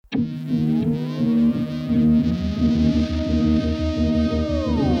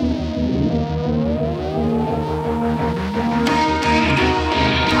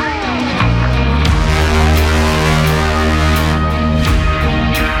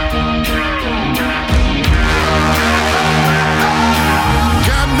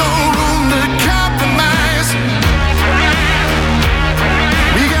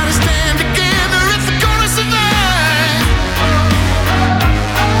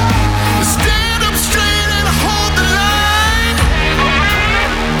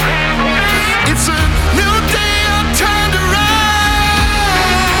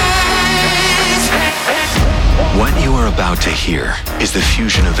To hear is the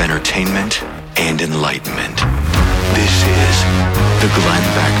fusion of entertainment and enlightenment. This is the Glenn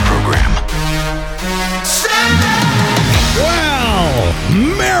Beck Program. Well,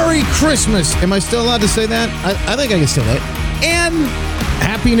 Merry Christmas. Am I still allowed to say that? I think I can say that. And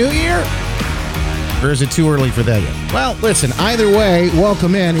Happy New Year? Or is it too early for that yet? Well, listen, either way,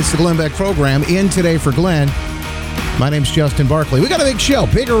 welcome in. It's the Glenn Beck Program. In today for Glenn. My name's Justin Barclay. We got a big show.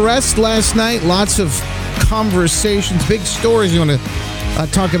 Big arrest last night. Lots of conversations, big stories you want to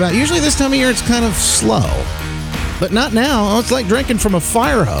talk about. Usually this time of year it's kind of slow, but not now. It's like drinking from a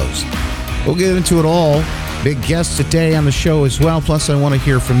fire hose. We'll get into it all. Big guests today on the show as well. Plus, I want to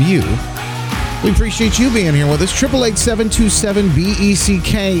hear from you. We appreciate you being here with us.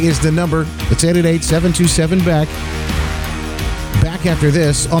 888-727-BECK is the number. It's 888-727-BECK. Back after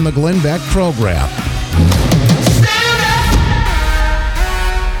this on the Glenn Beck Program.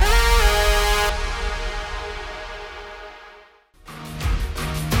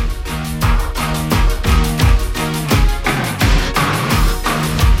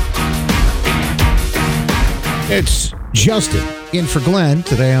 It's Justin in for Glenn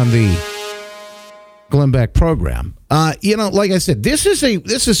today on the Glenn Beck Program. Like I said, this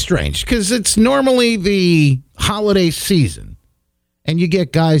is strange because it's normally the holiday season, and you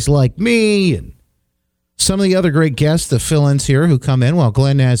get guys like me and some of the other great guests, the fill-ins here who come in while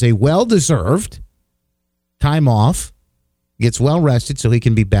Glenn has a well-deserved time off, gets well rested so he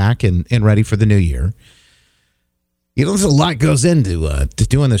can be back and ready for the new year. There's a lot goes into to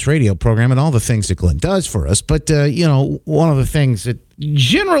doing this radio program and all the things that Glenn does for us. But, one of the things that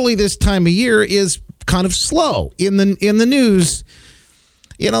generally this time of year is kind of slow in the news.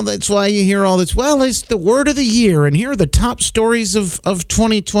 That's why you hear all this, well, it's the word of the year, and here are the top stories of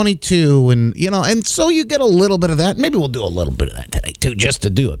 2022. And so you get a little bit of that. Maybe we'll do a little bit of that today, too, just to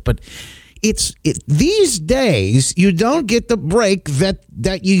do it. But these days, you don't get the break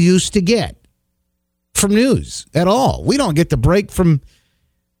that you used to get from news at all. We don't get the break from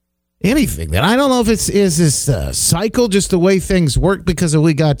anything. That I don't know if is this cycle, just the way things work because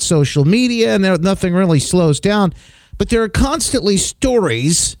we got social media and nothing really slows down. But there are constantly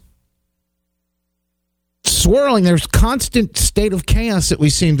stories swirling. There's constant state of chaos that we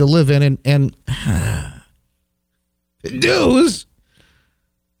seem to live in, and the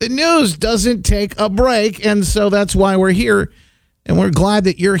news doesn't take a break, and so that's why we're here. And we're glad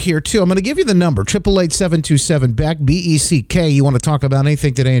that you're here, too. I'm going to give you the number, 888-727-BECK, B-E-C-K. You want to talk about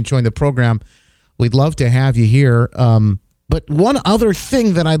anything today and join the program, we'd love to have you here. But one other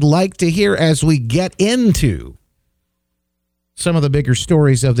thing that I'd like to hear as we get into some of the bigger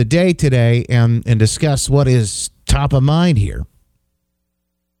stories of the day today and discuss what is top of mind here.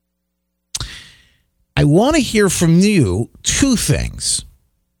 I want to hear from you two things.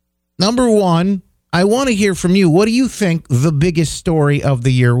 Number one, I want to hear from you. What do you think the biggest story of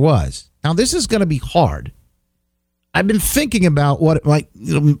the year was? Now, this is going to be hard. I've been thinking about what it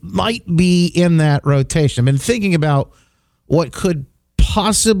might be in that rotation. I've been thinking about what could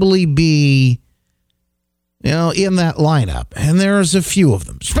possibly be, in that lineup. And there's a few of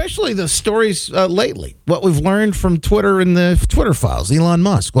them, especially the stories lately. What we've learned from Twitter and the Twitter files, Elon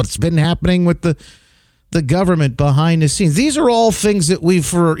Musk, what's been happening with the government behind the scenes. These are all things that we've,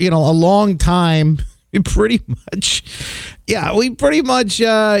 for, a long time, it's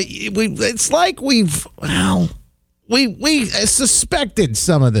like we suspected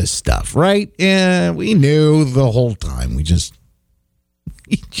some of this stuff, right? Yeah, we knew the whole time. We just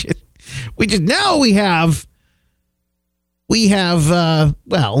now we have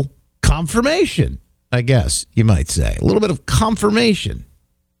confirmation, I guess you might say. A little bit of confirmation.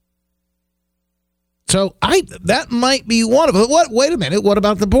 So that might be one of them. Wait a minute. What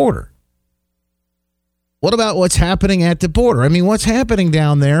about the border? What about what's happening at the border? I mean, what's happening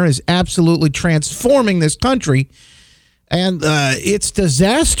down there is absolutely transforming this country. And it's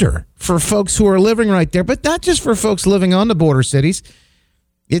disaster for folks who are living right there, but not just for folks living on the border cities.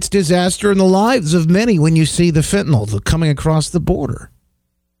 It's disaster in the lives of many when you see the fentanyl coming across the border.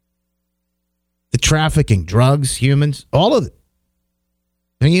 the trafficking, drugs, humans, all of it.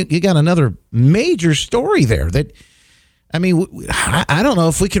 I mean, you got another major story there that, I mean, I don't know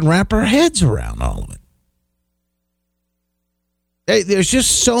if we can wrap our heads around all of it. There's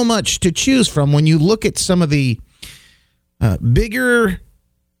just so much to choose from when you look at some of the bigger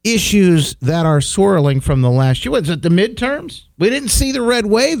issues that are swirling from the last year. Was it the midterms? We didn't see the red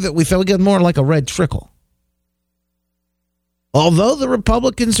wave that we thought. We got more like a red trickle. Although the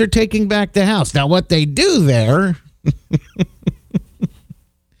Republicans are taking back the House. Now, what they do there,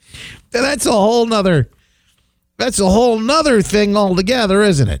 that's a whole nother thing altogether,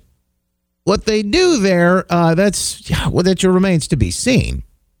 isn't it? What they do there, that remains to be seen.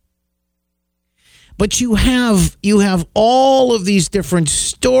 But you have all of these different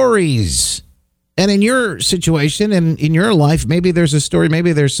stories. And in your situation and in your life, maybe there's a story,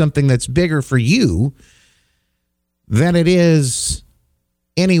 maybe there's something that's bigger for you than it is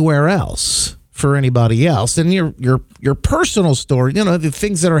anywhere else for anybody else. And your personal story, the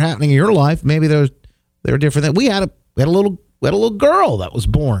things that are happening in your life, maybe they're different. We had a little girl that was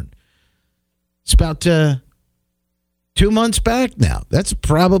born. It's about 2 months back now. That's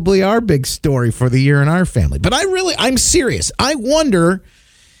probably our big story for the year in our family. But I'm serious. I wonder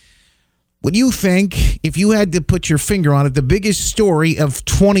what you think, if you had to put your finger on it, the biggest story of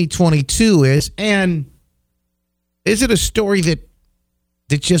 2022 is, and is it a story that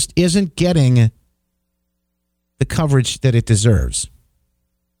just isn't getting the coverage that it deserves?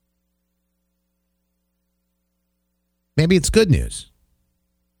 Maybe it's good news.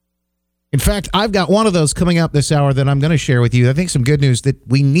 In fact, I've got one of those coming up this hour that I'm going to share with you. I think some good news that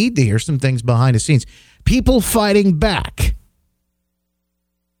we need to hear some things behind the scenes. People fighting back.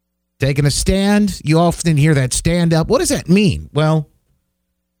 Taking a stand. You often hear that stand up. What does that mean? Well,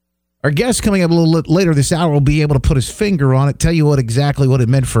 our guest coming up a little later this hour will be able to put his finger on it, tell you exactly what it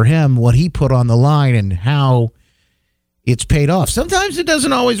meant for him, what he put on the line, and how it's paid off. Sometimes it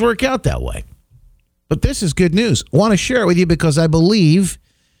doesn't always work out that way. But this is good news. I want to share it with you because I believe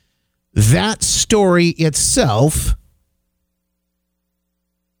that story itself,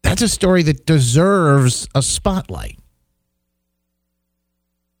 that's a story that deserves a spotlight.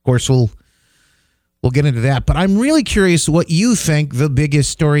 Of course, we'll get into that, but I'm really curious what you think the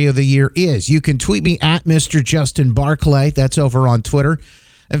biggest story of the year is. You can tweet me at Mr. Justin Barclay. That's over on Twitter.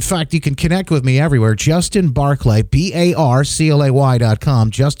 In fact, you can connect with me everywhere. Justin Barclay,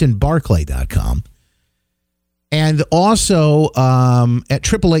 BARCLAY.com, justinbarclay.com. And also at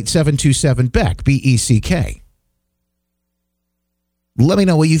 888-727-BECK, BECK. Let me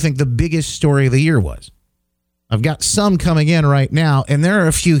know what you think the biggest story of the year was. I've got some coming in right now, and there are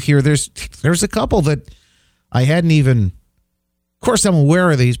a few here. There's a couple that I hadn't even... Of course, I'm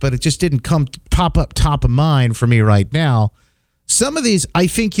aware of these, but it just didn't pop up top of mind for me right now. Some of these I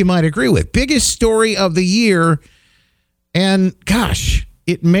think you might agree with. Biggest story of the year, and gosh,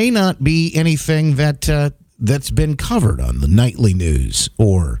 it may not be anything that's been covered on the nightly news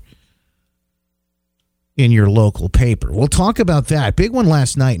or in your local paper. We'll talk about that. Big one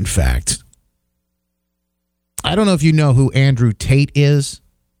last night, in fact. I don't know if you know who Andrew Tate is.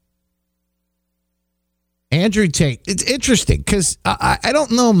 Andrew Tate. It's interesting because I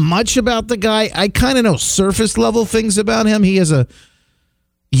don't know much about the guy. I kind of know surface level things about him. He is a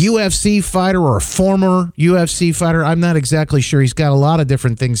UFC fighter or a former UFC fighter. I'm not exactly sure. He's got a lot of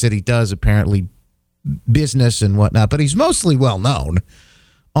different things that he does, apparently, business and whatnot, but he's mostly well known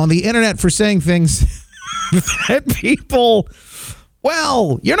on the internet for saying things that people,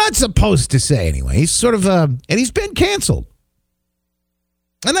 well, you're not supposed to say anyway. He's sort of and he's been canceled.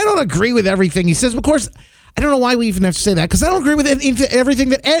 And I don't agree with everything he says. Of course, I don't know why we even have to say that, because I don't agree with everything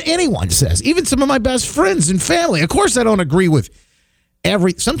that anyone says, even some of my best friends and family. Of course, I don't agree with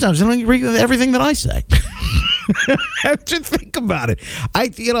sometimes I don't agree with everything that I say. Have to think about it. I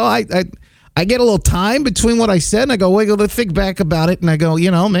get a little time between what I said, and I go, wait, let's think back about it, and I go,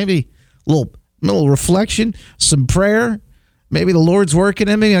 maybe a little reflection, some prayer, maybe the Lord's working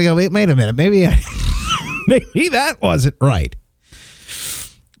in me. I go, wait a minute, maybe that wasn't right.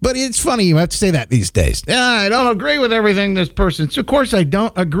 But it's funny you have to say that these days. I don't agree with everything this person. So of course, I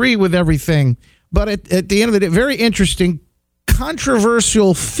don't agree with everything, but at the end of the day, very interesting,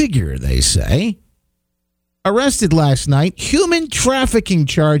 controversial figure, they say. Arrested last night, human trafficking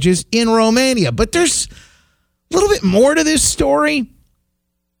charges in Romania. But there's a little bit more to this story.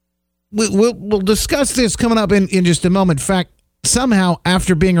 We'll discuss this coming up in just a moment. In fact, somehow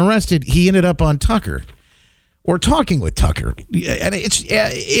after being arrested, he ended up on Tucker or talking with Tucker. And it's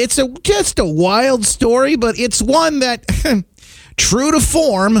just a wild story, but it's one that, true to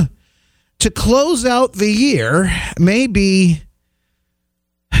form, to close out the year may be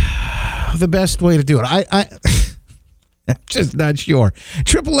the best way to do it. I'm just not sure.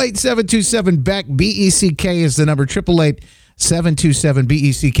 888-727-BECK, BECK is the number.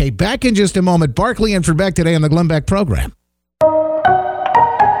 888-727-BECK. Back in just a moment. Barclay and for Beck today on the Glenn Beck program.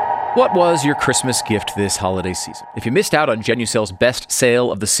 What was your Christmas gift this holiday season? If you missed out on Genucel's best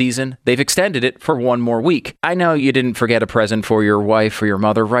sale of the season, they've extended it for one more week. I know you didn't forget a present for your wife or your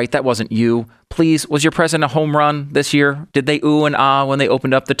mother, right? That wasn't you. Please, was your present a home run this year? Did they ooh and ah when they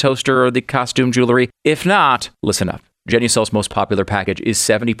opened up the toaster or the costume jewelry? If not, listen up. Genucel's most popular package is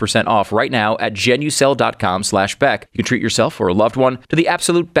 70% off right now at Genucel.com/Beck. You can treat yourself or a loved one to the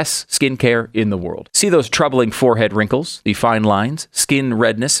absolute best skincare in the world. See those troubling forehead wrinkles, the fine lines, skin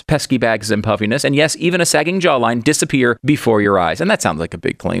redness, pesky bags and puffiness, and yes, even a sagging jawline disappear before your eyes. And that sounds like a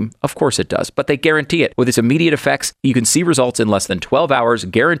big claim. Of course it does, but they guarantee it. With its immediate effects, you can see results in less than 12 hours,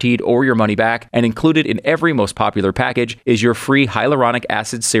 guaranteed or your money back. And included in every most popular package is your free hyaluronic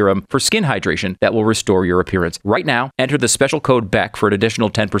acid serum for skin hydration that will restore your appearance. Right now, enter the special code BECK for an additional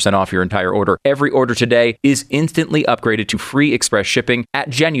 10% off your entire order. Every order today is instantly upgraded to free express shipping at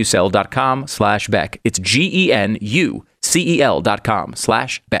Genucel.com/Beck. It's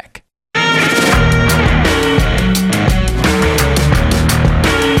GENUCEL.com/Beck.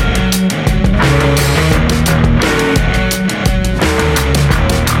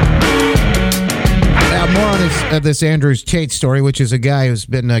 More on this Andrews Tate story, which is a guy who's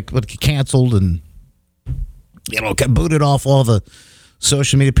been canceled and got booted off all the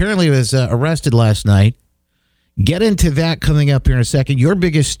social media. Apparently he was arrested last night. Get into that coming up here in a second. Your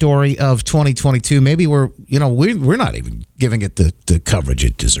biggest story of 2022. Maybe we're not even giving it the coverage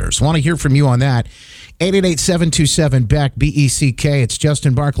it deserves. Want to hear from you on that. 888-727-BECK, BECK. It's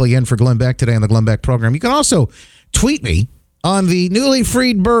Justin Barclay in for Glenn Beck today on the Glenn Beck program. You can also tweet me on the newly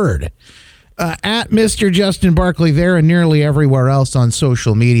freed bird at Mr. Justin Barclay there and nearly everywhere else on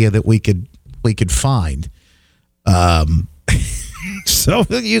social media that we could find. So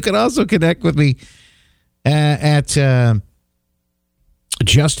you can also connect with me at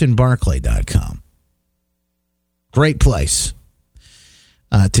justinbarclay.com. Great place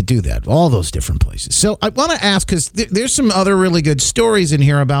to do that. All those different places. So I want to ask, because there's some other really good stories in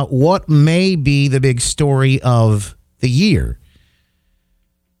here about what may be the big story of the year.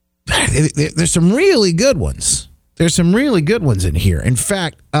 There's some really good ones. There's some really good ones in here. In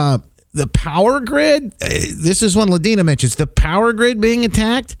fact, the power grid, this is one Ladina mentions, the power grid being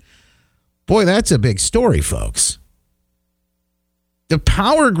attacked. Boy, that's a big story, folks. The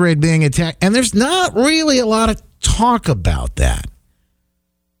power grid being attacked, and there's not really a lot of talk about that.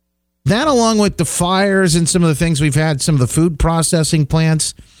 That, along with the fires and some of the things we've had, some of the food processing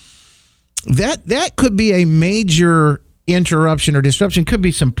plants, that could be a major interruption or disruption. Could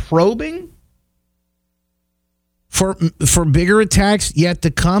be some probing for bigger attacks yet to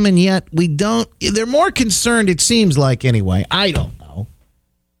come, and yet we don't. They're more concerned, it seems like, anyway. I don't know.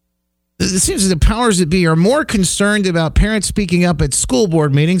 It seems as the powers that be are more concerned about parents speaking up at school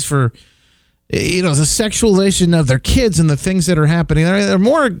board meetings for, the sexualization of their kids and the things that are happening. They're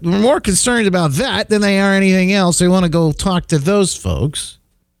more concerned about that than they are anything else. They want to go talk to those folks.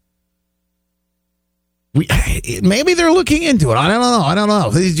 Maybe they're looking into it. I don't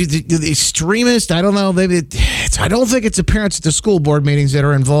know. The extremists, I don't know. I don't think it's the parents at the school board meetings that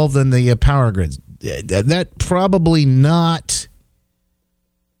are involved in the power grids. That probably not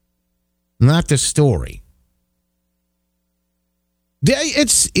the story.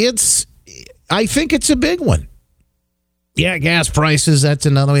 I think it's a big one. Yeah, gas prices, that's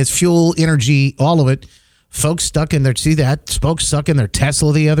another way. It's fuel, energy, all of it. Folks stuck in their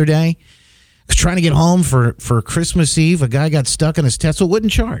Tesla the other day. Trying to get home for Christmas Eve. A guy got stuck in his Tesla,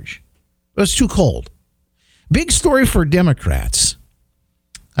 wouldn't charge. It was too cold. Big story for Democrats.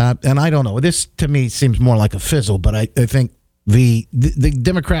 And I don't know. This, to me, seems more like a fizzle, but I think the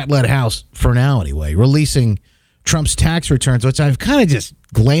Democrat-led House, for now anyway, releasing Trump's tax returns, which I've kind of just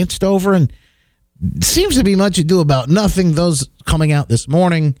glanced over, and seems to be much ado about nothing. Those coming out this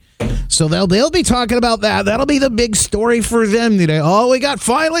morning. So they'll be talking about that. That'll be the big story for them today. Oh, we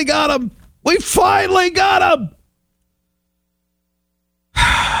finally got him. We finally got him.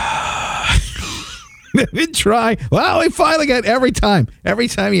 We try. Well, we finally got every time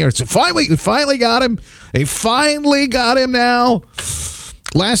here. So we finally got him. They finally got him now.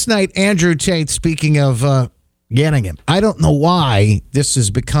 Last night, Andrew Tate, speaking of getting him. I don't know why this has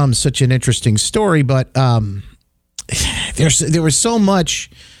become such an interesting story, but there was so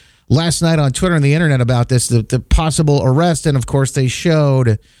much last night on Twitter and the internet about this, the possible arrest. And, of course, they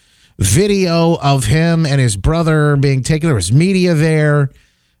showed video of him and his brother being taken. There was media there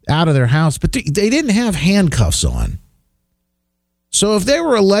out of their house, but they didn't have handcuffs on. So if they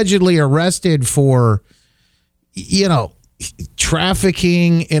were allegedly arrested for,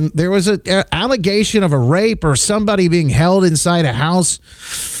 trafficking, and there was an allegation of a rape or somebody being held inside a house,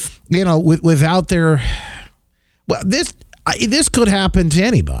 without their, well, this could happen to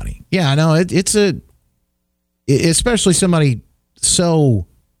anybody. Yeah, I know especially somebody so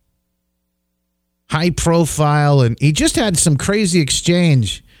high profile, and he just had some crazy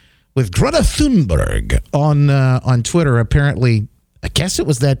exchange with Greta Thunberg on Twitter. Apparently, I guess it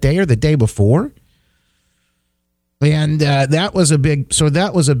was that day or the day before. And that was a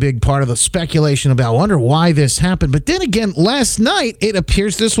big part of the speculation about, I wonder why this happened. But then again, last night, it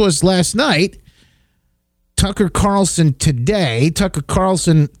appears this was last night, Tucker Carlson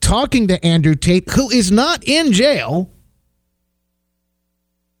talking to Andrew Tate, who is not in jail.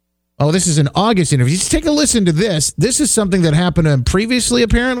 Oh, this is an August interview. Just take a listen to this. This is something that happened to him previously,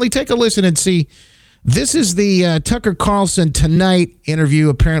 apparently. Take a listen and see. This is the Tucker Carlson Tonight interview,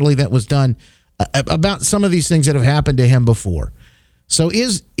 apparently, that was done about some of these things that have happened to him before. So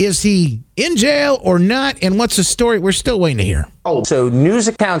is he in jail or not? And what's the story? We're still waiting to hear. So news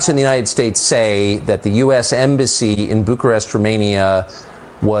accounts in the United States say that the U.S. Embassy in Bucharest, Romania,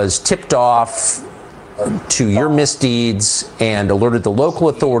 was tipped off to your misdeeds and alerted the local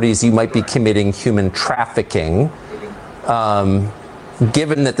authorities you might be committing human trafficking.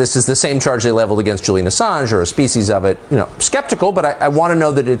 Given that this is the same charge they leveled against Julian Assange, or a species of it, skeptical, but I want to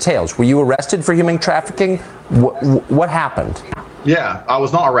know the details. Were you arrested for human trafficking? What happened? Yeah, I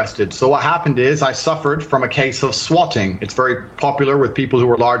was not arrested. So what happened is I suffered from a case of swatting. It's very popular with people who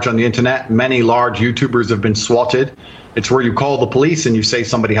are large on the internet. Many large YouTubers have been swatted. It's where you call the police and you say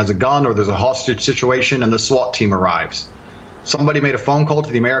somebody has a gun or there's a hostage situation, and the SWAT team arrives. Somebody made a phone call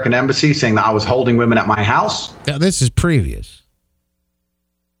to the American embassy saying that I was holding women at my house. Now, this is previous.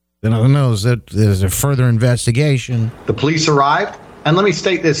 Then I know that there's a further investigation. The police arrived, and let me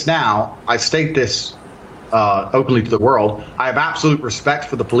state this now. I state this openly to the world. I have absolute respect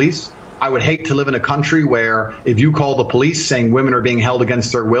for the police. I would hate to live in a country where if you call the police saying women are being held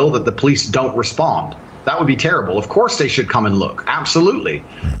against their will, that the police don't respond. That would be terrible. Of course they should come and look. Absolutely.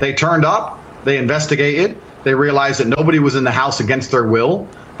 They turned up, they investigated, they realized that nobody was in the house against their will.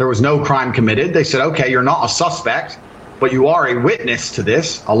 There was no crime committed. They said, okay, you're not a suspect, but you are a witness to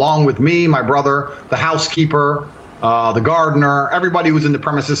this, along with me, my brother, the housekeeper, the gardener. Everybody who was in the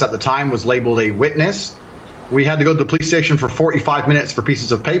premises at the time was labeled a witness. We had to go to the police station for 45 minutes for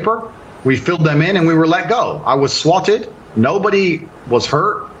pieces of paper. We filled them in and we were let go. I was swatted. Nobody was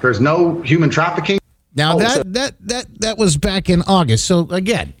hurt. There's no human trafficking. Now that was back in August. So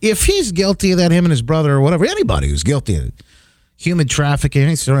again, if he's guilty of that, him and his brother or whatever, anybody who's guilty of human trafficking,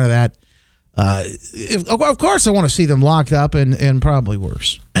 any sort of that, of course I want to see them locked up and probably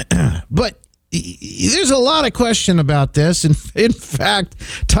worse. But there's a lot of question about this. And in fact,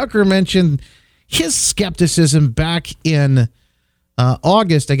 Tucker mentioned his skepticism back in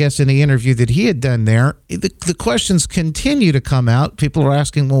August, I guess, in the interview that he had done there. The questions continue to come out. People are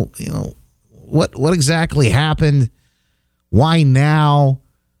asking, well, what exactly happened? Why now?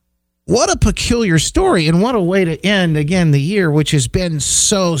 What a peculiar story, and what a way to end, again, the year, which has been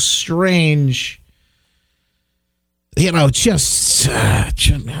so strange. Just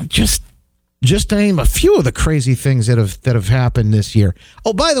to name a few of the crazy things that have happened this year.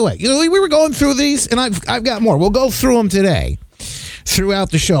 Oh, by the way, we were going through these, and I've got more. We'll go through them today,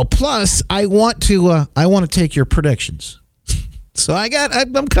 throughout the show. Plus, I want to take your predictions. So I got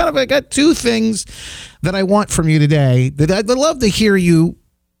two things that I want from you today that I'd love to hear you.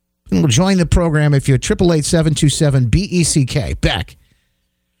 Join the program if you're 888-727-BECK. Beck.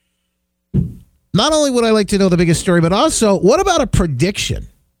 Not only would I like to know the biggest story, but also, what about a prediction?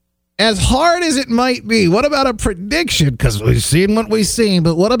 As hard as it might be, what about a prediction? Because we've seen what we've seen,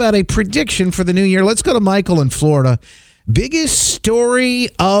 but what about a prediction for the new year? Let's go to Michael in Florida. Biggest story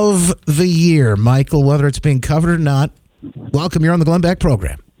of the year, Michael, whether it's being covered or not. Welcome. You're on the Glenn Beck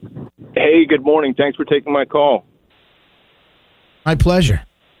program. Hey, good morning. Thanks for taking my call. My pleasure.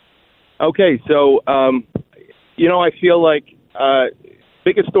 Okay, so, I feel like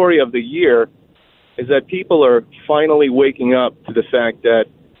biggest story of the year is that people are finally waking up to the fact that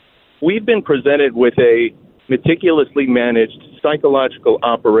we've been presented with a meticulously managed psychological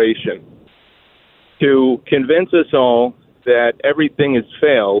operation to convince us all that everything has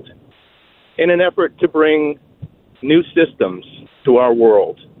failed in an effort to bring new systems to our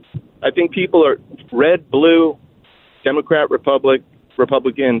world. I think people are red, blue, Democrat,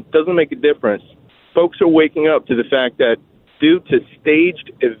 Republican, doesn't make a difference. Folks are waking up to the fact that due to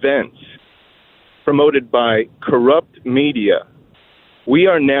staged events promoted by corrupt media, we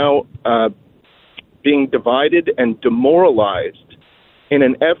are now being divided and demoralized in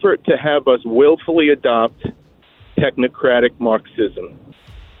an effort to have us willfully adopt technocratic Marxism.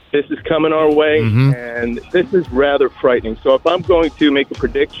 This is coming our way, and this is rather frightening. So if I'm going to make a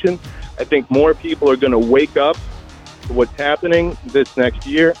prediction, I think more people are going to wake up to what's happening this next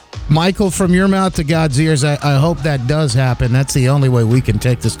year. Michael, from your mouth to God's ears, I hope that does happen. That's the only way we can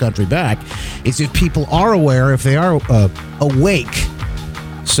take this country back, is if people are aware, if they are awake,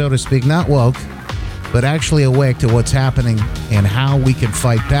 so to speak, not woke, but actually awake to what's happening and how we can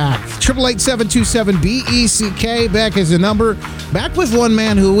fight back. 888-727-BECK. Back is the number. Back with one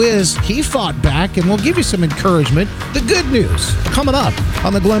man he fought back, and we'll give you some encouragement. The good news coming up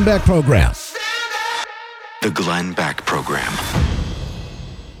on the Glenn Beck Program. The Glenn Beck Program.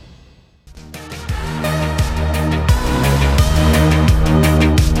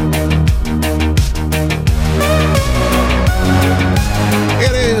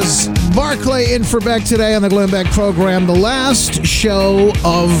 Barclay in for Beck today on the Glenn Beck Program, the last show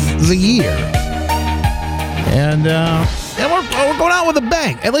of the year. And we're going out with a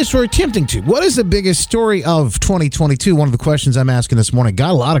bang. At least we're attempting to. What is the biggest story of 2022? One of the questions I'm asking this morning.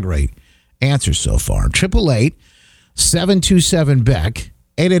 Got a lot of great answers so far. 888-727-BECK.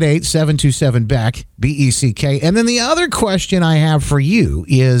 888-727-BECK. B-E-C-K. And then the other question I have for you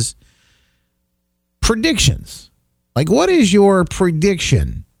is predictions. Like, what is your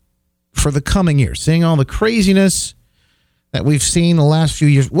prediction for the coming year? Seeing all the craziness that we've seen the last few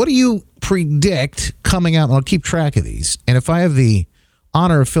years, what do you predict coming out? And I'll keep track of these. And if I have the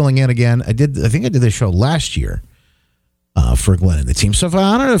honor of filling in again, I think I did this show last year for Glenn and the team. So if I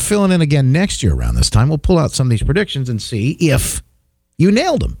honor of filling in again next year around this time, we'll pull out some of these predictions and see if you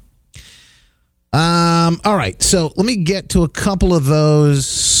nailed them. All right. So let me get to a couple of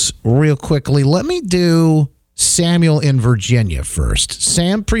those real quickly. Let me do Samuel in Virginia first.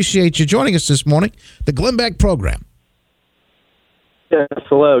 Sam, appreciate you joining us this morning. The Glenn Beck Program. Yes,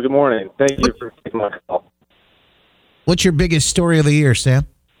 hello. Good morning. Thank you for taking my call. What's your biggest story of the year, Sam?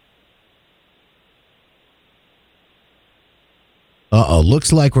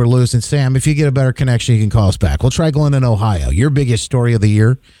 Looks like we're losing Sam. If you get a better connection, you can call us back. We'll try Glenn in Ohio. Your biggest story of the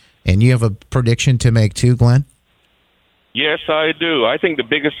year, and you have a prediction to make too, Glenn? Yes, I do. I think the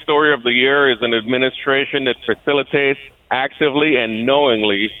biggest story of the year is an administration that facilitates actively and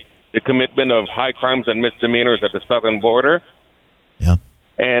knowingly the commitment of high crimes and misdemeanors at the southern border. Yeah.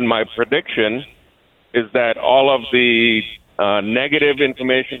 And my prediction is that all of the negative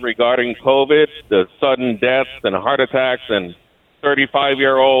information regarding COVID, the sudden deaths and heart attacks and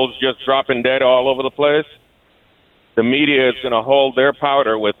 35-year-olds just dropping dead all over the place, the media is going to hold their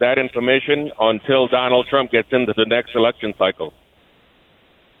powder with that information until Donald Trump gets into the next election cycle.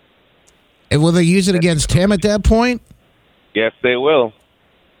 And will they use it against him at that point? Yes, they will.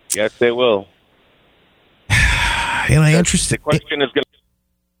 Yes, they will. Interesting. The question is going to...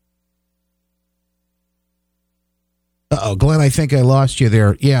 Glenn, I think I lost you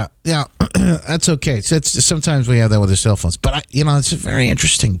there. Yeah, that's okay. Sometimes we have that with the cell phones. But, it's a very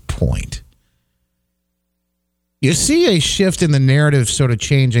interesting point. You see a shift in the narrative sort of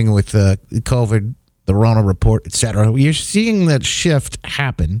changing with COVID, the Rona report, et cetera. You're seeing that shift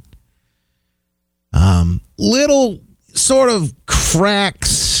happen. Little sort of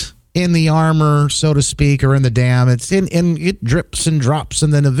cracks in the armor, so to speak, or in the dam. It's in it drips and drops,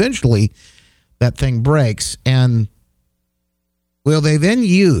 and then eventually that thing breaks. And will they then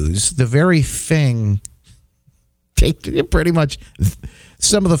use the very thing? Take pretty much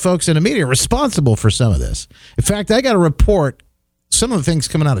some of the folks in the media are responsible for some of this. In fact, I got a report, some of the things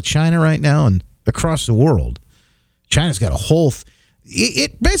coming out of China right now and across the world. China's got a whole...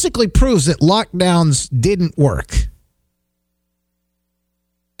 It basically proves that lockdowns didn't work.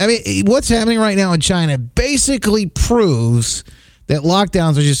 I mean, what's happening right now in China basically proves that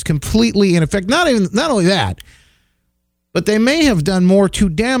lockdowns are just completely in effect. Not only that, but they may have done more to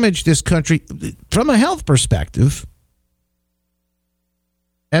damage this country from a health perspective.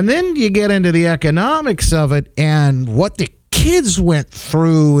 And then you get into the economics of it and what the kids went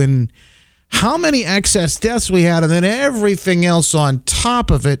through and how many excess deaths we had, and then everything else on top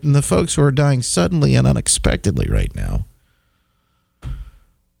of it, and the folks who are dying suddenly and unexpectedly right now.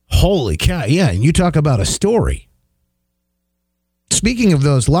 Holy cow. Yeah, and you talk about a story. Speaking of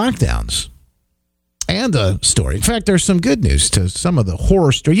those lockdowns and a story, in fact, there's some good news to some of the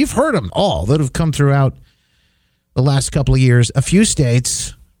horror stories. You've heard them all that have come throughout the last couple of years. A few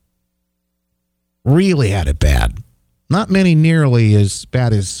states really had it bad. Not many nearly as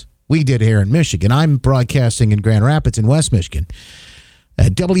bad as we did here in Michigan. I'm broadcasting in Grand Rapids in West Michigan.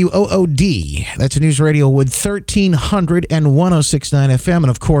 WOOD, that's a news radio with 1300 and 106.9 FM. And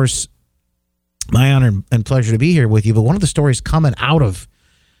of course, My honor and pleasure to be here with you. But one of the stories coming out of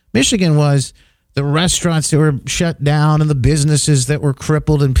Michigan was the restaurants that were shut down and the businesses that were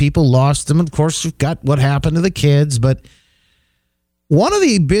crippled and people lost them. Of course, you've got what happened to the kids. But one of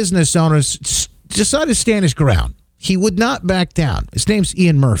the business owners decided to stand his ground. He would not back down. His name's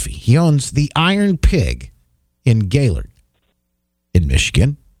Ian Murphy. He owns the Iron Pig in Gaylord in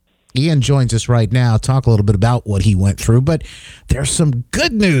Michigan. Ian joins us right now. Talk a little bit about what he went through. But there's some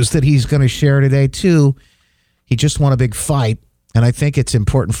good news that he's going to share today, too. He just won a big fight. And I think it's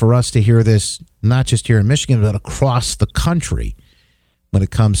important for us to hear this, not just here in Michigan, but across the country when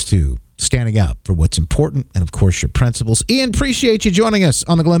it comes to standing up for what's important and, of course, your principles. Ian, appreciate you joining us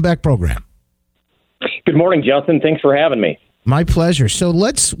on the Glenn Beck program. Good morning, Justin. Thanks for having me. My pleasure. So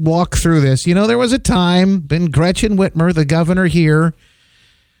let's walk through this. You know, there was a time, Gretchen Whitmer, the governor here,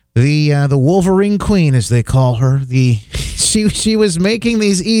 the Wolverine Queen, as they call her, she was making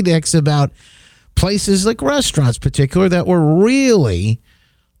these edicts about places like restaurants, particular, that were really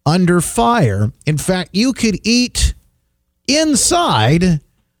under fire. In fact, you could eat inside,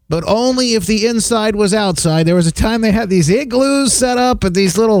 but only if the inside was outside. There was a time they had these igloos set up and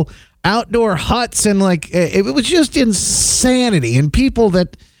these little outdoor huts, and it was just insanity. And people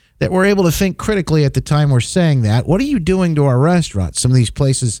that were able to think critically at the time were saying that. What are you doing to our restaurants? Some of these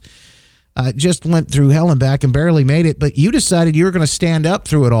places just went through hell and back and barely made it, but you decided you were going to stand up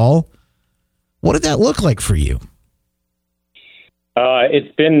through it all. What did that look like for you?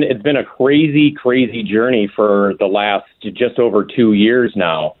 It's been a crazy journey for the last just over 2 years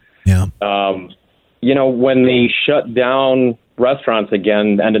now. Yeah. When they shut down restaurants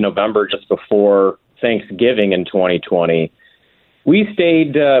again, end of November, just before Thanksgiving in 2020, we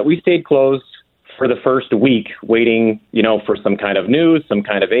stayed closed for the first week, waiting, for some kind of news, some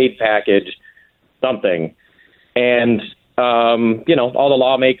kind of aid package, something. And all the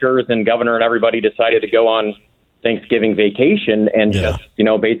lawmakers and governor and everybody decided to go on Thanksgiving vacation and just,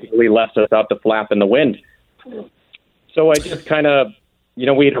 basically left us out to flap in the wind. So I just kind of,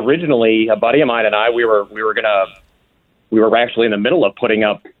 we had originally, a buddy of mine and I, we were actually in the middle of putting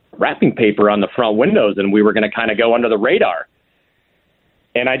up wrapping paper on the front windows, and we were going to kind of go under the radar.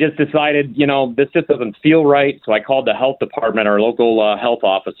 And I just decided, this just doesn't feel right. So I called the health department, our local health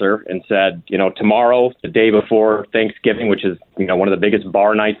officer, and said, tomorrow, the day before Thanksgiving, which is, one of the biggest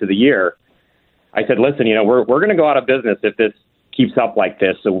bar nights of the year, I said, listen, we're going to go out of business if this keeps up like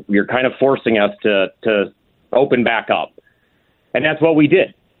this. So you're kind of forcing us to open back up. And that's what we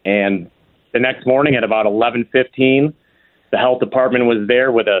did. And the next morning at about 11:15, the health department was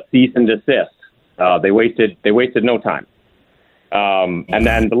there with a cease and desist. They wasted no time. And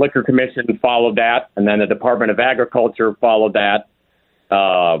then the Liquor Commission followed that, and then the Department of Agriculture followed that.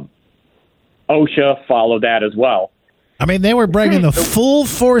 OSHA followed that as well. I mean, they were bringing the full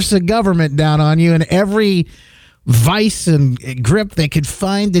force of government down on you, and every vice and grip they could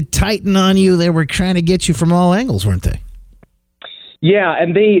find to tighten on you, they were trying to get you from all angles, weren't they? Yeah,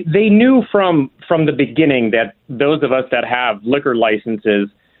 and they knew from the beginning that those of us that have liquor licenses,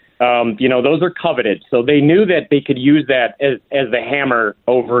 those are coveted. So they knew that they could use that as the hammer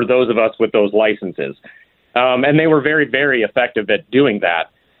over those of us with those licenses. And they were very, very effective at doing that.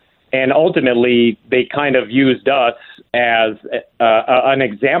 And ultimately, they kind of used us as an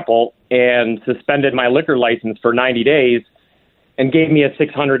example and suspended my liquor license for 90 days and gave me a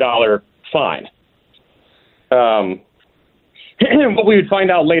 $600 fine. What we would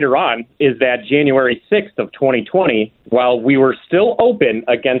find out later on is that January 6th of 2020, while we were still open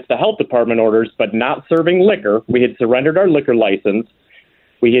against the health department orders but not serving liquor, we had surrendered our liquor license.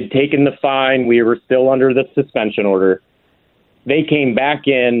 We had taken the fine. We were still under the suspension order. They came back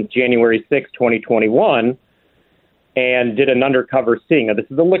in January 6th, 2021, and did an undercover sting. Now, this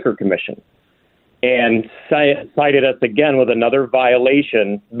is the Liquor Commission, and cited us again with another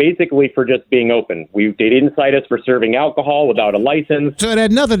violation, basically for just being open. They didn't cite us for serving alcohol without a license. So it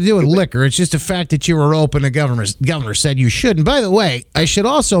had nothing to do with liquor. It's just the fact that you were open. The governor said you shouldn't. By the way, I should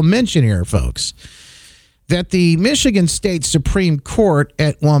also mention here, folks, that the Michigan State Supreme Court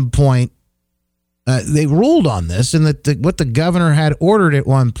at one point, they ruled on this, and that what the governor had ordered at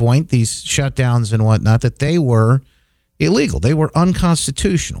one point, these shutdowns and whatnot, that they were illegal. They were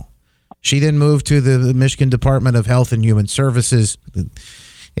unconstitutional. She then moved to the Michigan Department of Health and Human Services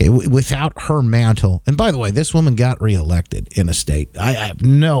without her mantle. And by the way, this woman got reelected in a state. I have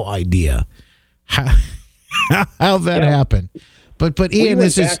no idea how that happened. But Ian,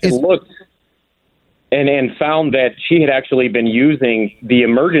 this is looked and found that she had actually been using the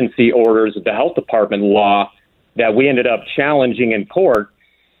emergency orders of the health department law that we ended up challenging in court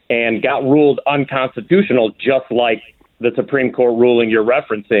and got ruled unconstitutional, just like the Supreme Court ruling you're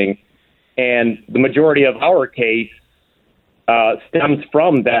referencing. And the majority of our case stems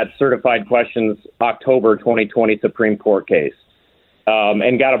from that certified questions October 2020 Supreme Court case,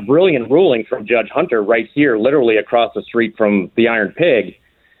 and got a brilliant ruling from Judge Hunter right here, literally across the street from the Iron Pig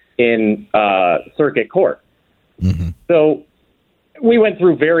in circuit court. Mm-hmm. So we went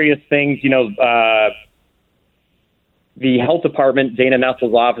through various things, the health department, Dana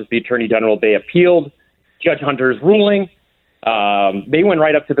Nessel's office, the attorney general, they appealed Judge Hunter's ruling. They went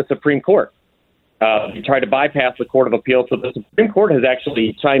right up to the Supreme Court. They tried to bypass the Court of Appeals. So the Supreme Court has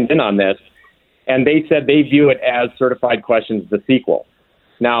actually chimed in on this, and they said they view it as certified questions, the sequel.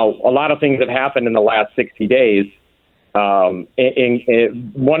 Now, a lot of things have happened in the last 60 days. One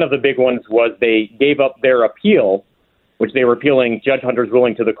of the big ones was they gave up their appeal, which they were appealing Judge Hunter's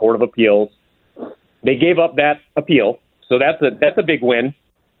ruling to the Court of Appeals. They gave up that appeal, so that's a big win.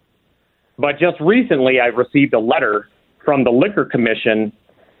 But just recently, I received a letter from the Liquor Commission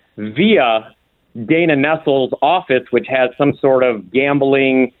via Dana Nessel's office, which has some sort of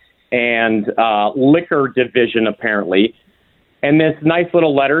gambling and liquor division, apparently. And this nice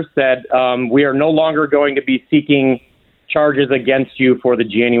little letter said, we are no longer going to be seeking charges against you for the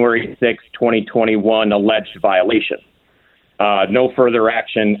January 6, 2021 alleged violation. No further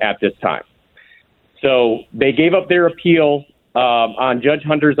action at this time. So they gave up their appeal on Judge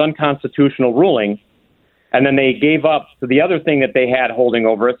Hunter's unconstitutional ruling, and then they gave up. So the other thing that they had holding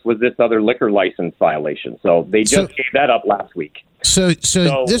over us was this other liquor license violation. So they just gave that up last week. So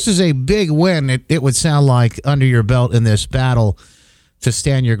this is a big win. It would sound like under your belt in this battle to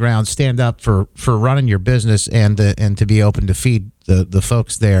stand your ground, stand up for running your business, and to be open to feed the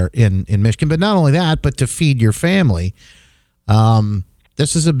folks there in Michigan. But not only that, but to feed your family.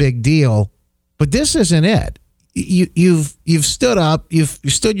 This is a big deal. But this isn't it. You've stood up. You've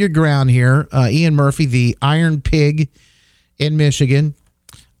stood your ground here. Ian Murphy, the Iron Pig in Michigan,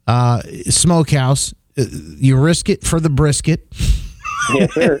 smokehouse. You risk it for the brisket.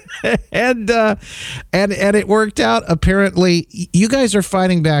 Yes, sir. and it worked out. Apparently, you guys are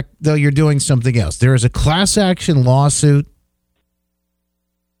fighting back, though you're doing something else. There is a class action lawsuit.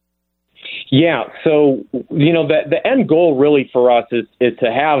 Yeah, so the end goal really for us is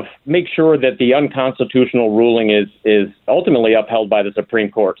to make sure that the unconstitutional ruling is ultimately upheld by the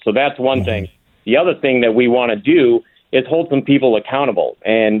Supreme Court. So that's one thing. The other thing that we want to do is hold some people accountable,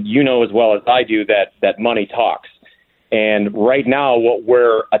 and you know as well as I do that money talks. And right now, what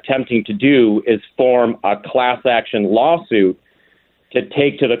we're attempting to do is form a class action lawsuit to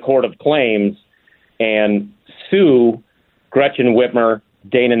take to the Court of Claims and sue Gretchen Whitmer,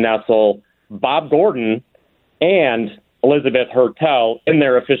 Dana Nessel, Bob Gordon, and Elizabeth Hertel in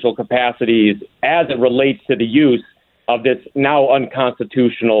their official capacities as it relates to the use of this now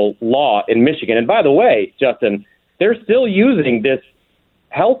unconstitutional law in Michigan. And by the way, Justin, they're still using this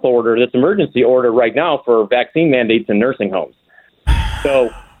health order, this emergency order right now for vaccine mandates in nursing homes. So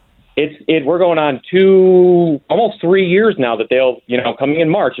we're going on almost 3 years now that they'll, coming in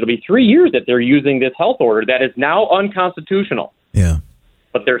March, it'll be 3 years that they're using this health order that is now unconstitutional. Yeah.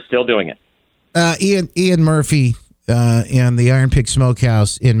 But they're still doing it. Ian Murphy and the Iron Pig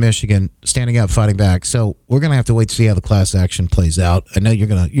Smokehouse in Michigan standing up, fighting back. So we're gonna have to wait to see how the class action plays out. I know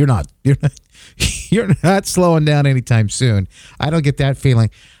you're not slowing down anytime soon. I don't get that feeling.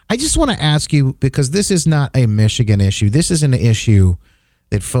 I just want to ask you, because this is not a Michigan issue. This is an issue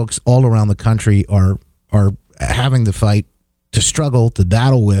that folks all around the country are having to fight, to struggle, to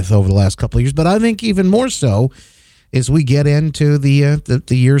battle with over the last couple of years. But I think even more so as we get into the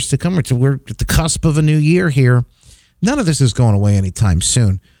years to come. We're at the cusp of a new year here. None of this is going away anytime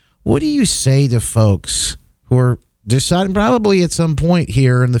soon. What do you say to folks who are deciding probably at some point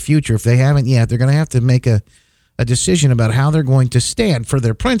here in the future, if they haven't yet, they're going to have to make a decision about how they're going to stand for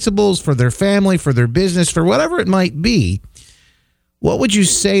their principles, for their family, for their business, for whatever it might be? What would you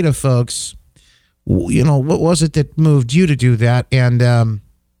say to folks? What was it that moved you to do that? And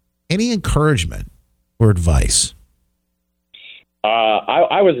any encouragement or advice?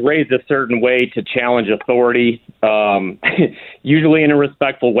 I was raised a certain way to challenge authority, usually in a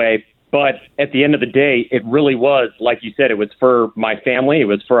respectful way. But at the end of the day, it really was, like you said, it was for my family. It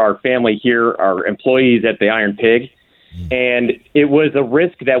was for our family here, our employees at the Iron Pig. And it was a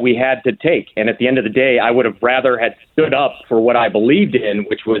risk that we had to take. And at the end of the day, I would have rather had stood up for what I believed in,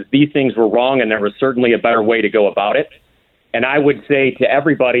 which was these things were wrong and there was certainly a better way to go about it. And I would say to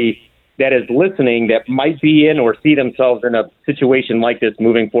everybody that is listening that might be in or see themselves in a situation like this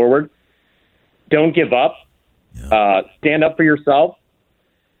moving forward, don't give up. Stand up for yourself.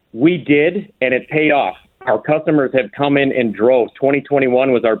 We did, and it paid off. Our customers have come in droves.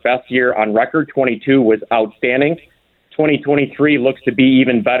 2021 was our best year on record. 22 was outstanding. 2023 looks to be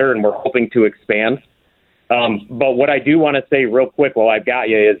even better, and we're hoping to expand. But what I do want to say real quick while I've got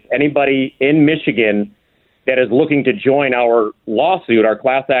you is anybody in Michigan that is looking to join our lawsuit, our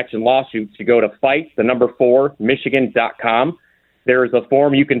class action lawsuit, to go to fight4michigan.com. There is a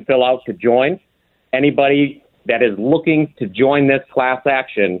form you can fill out to join. Anybody that is looking to join this class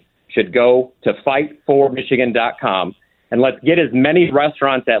action should go to fight4michigan.com. And let's get as many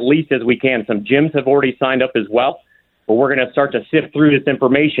restaurants at least as we can. Some gyms have already signed up as well. But we're going to start to sift through this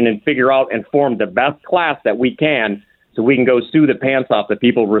information and figure out and form the best class that we can so we can go sue the pants off the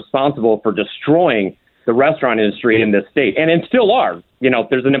people responsible for destroying the restaurant industry in this state. And still are.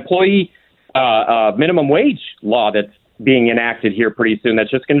 There's an employee minimum wage law that's being enacted here pretty soon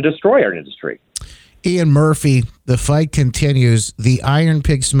that's just going to destroy our industry. Ian Murphy, the fight continues. The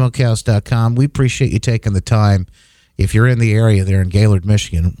IronPigSmokehouse.com. We appreciate you taking the time. If you're in the area there in Gaylord,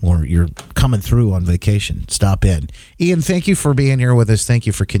 Michigan, or you're coming through on vacation, stop in. Ian, thank you for being here with us. Thank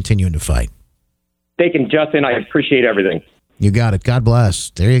you for continuing to fight. Thank you, Justin. I appreciate everything. You got it. God bless.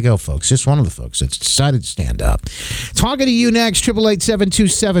 There you go, folks. Just one of the folks that's decided to stand up. Talking to you next,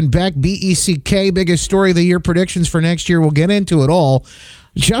 888-727-BECK, BECK, biggest story of the year, predictions for next year. We'll get into it all.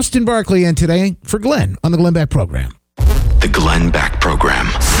 Justin Barclay in today for Glenn on the Glenn Beck Program. The Glenn Beck Program.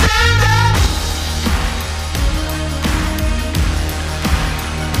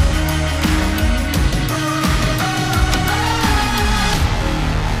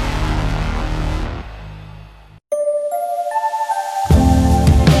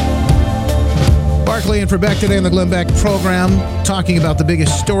 Barclay and for Beck today on the Glenn Beck Program, talking about the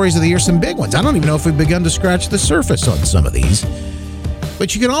biggest stories of the year, some big ones. I don't even know if we've begun to scratch the surface on some of these.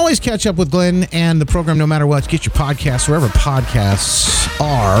 But you can always catch up with Glenn and the program no matter what. Get your podcasts wherever podcasts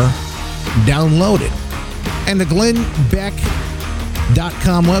are downloaded. And the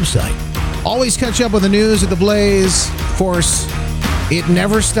GlennBeck.com website. Always catch up with the news at the Blaze. Of course, it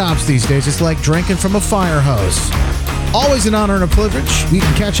never stops these days. It's like drinking from a fire hose. Always an honor and a privilege. You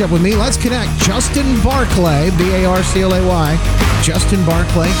can catch up with me. Let's connect. Justin Barclay, Barclay,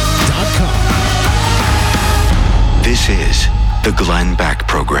 JustinBarclay.com. This is the Glenn Beck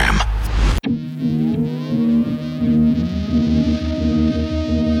Program.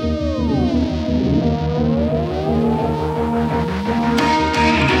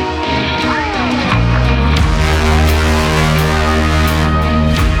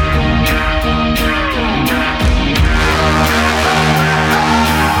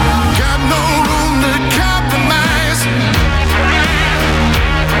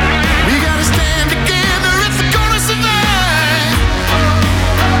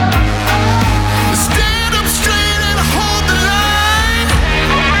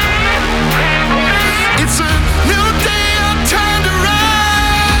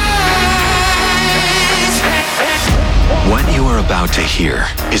 About to hear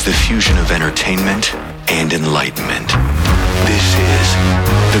is the fusion of entertainment and enlightenment. This is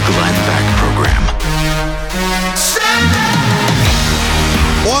the Glenn Beck Program.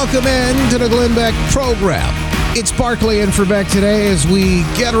 Welcome in to the Glenn Beck Program. It's Barclay in for Beck today as we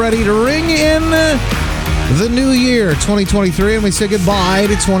get ready to ring in the new year, 2023, and we say goodbye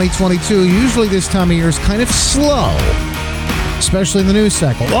to 2022. Usually this time of year is kind of slow, especially in the news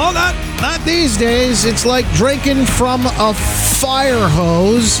cycle. Well, not these days. It's like drinking from a fire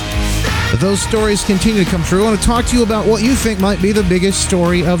hose. But those stories continue to come through. I want to talk to you about what you think might be the biggest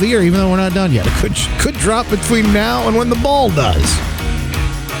story of the year, even though we're not done yet. It could drop between now and when the ball does.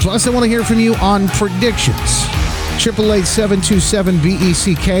 Plus, I want to hear from you on predictions.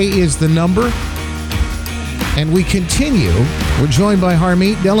 888-727-BECK is the number. And we continue. We're joined by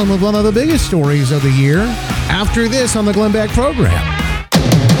Harmeet Dillon with one of the biggest stories of the year after this on the Glenn Beck Program.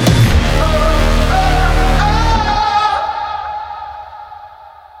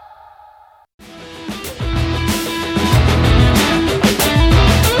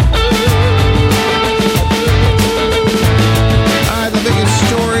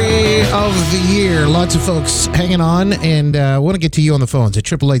 Lots of folks hanging on, and I want to get to you on the phones at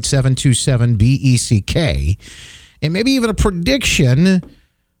 888-727-BECK, and maybe even a prediction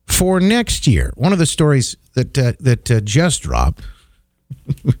for next year. One of the stories that just dropped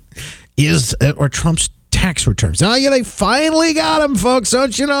is Trump's tax returns. Now, they finally got them, folks.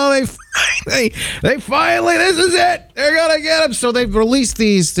 Don't you know? They finally, this is it. They're going to get them. So they've released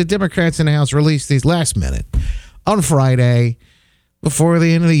these, the Democrats in the House released these last minute on Friday. Before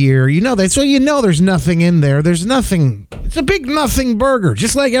the end of the year, so there's nothing in there. There's nothing. It's a big nothing burger,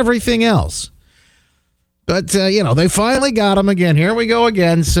 just like everything else. But, they finally got them again. Here we go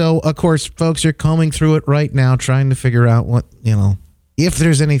again. So, of course, folks are combing through it right now, trying to figure out what, if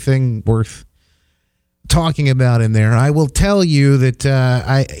there's anything worth talking about in there. I will tell you that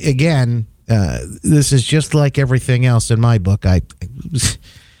this is just like everything else in my book.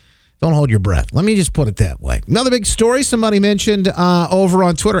 Don't hold your breath. Let me just put it that way. Another big story somebody mentioned over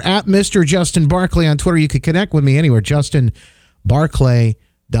on Twitter, at Mr. Justin Barclay on Twitter. You can connect with me anywhere,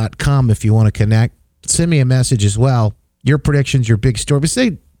 justinbarclay.com if you want to connect. Send me a message as well. Your predictions, your big story. But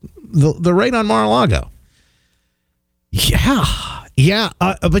say the raid on Mar-a-Lago. Yeah.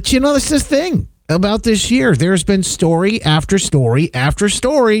 But that's the thing about this year. There's been story after story after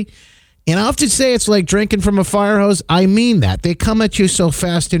story. And I often say it's like drinking from a fire hose. I mean that. They come at you so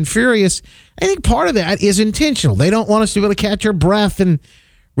fast and furious. I think part of that is intentional. They don't want us to be able to catch our breath and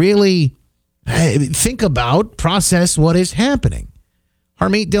really think about, process what is happening.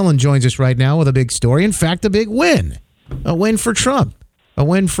 Harmeet Dillon joins us right now with a big story. In fact, a big win. A win for Trump. A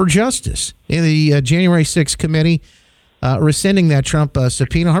win for justice. In the January 6th committee rescinding that Trump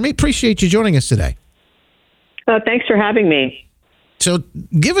subpoena. Harmeet, appreciate you joining us today. Thanks for having me. So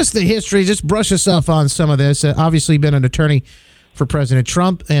give us the history. Just brush us up on some of this. Obviously, you've been an attorney for President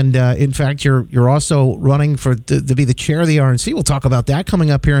Trump, and in fact, you're also running to be the chair of the RNC. We'll talk about that coming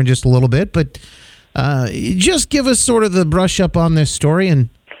up here in just a little bit. But just give us sort of the brush up on this story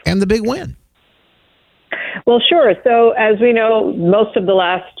and the big win. Well, sure. So as we know, most of the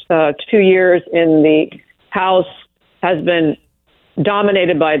last 2 years in the House has been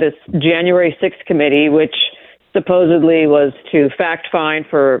dominated by this January 6th committee, which supposedly was to fact find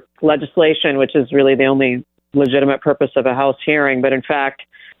for legislation, which is really the only legitimate purpose of a House hearing. But in fact,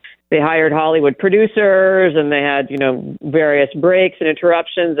 they hired Hollywood producers and they had, various breaks and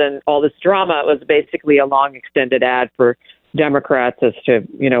interruptions and all this drama. It was basically a long extended ad for Democrats as to,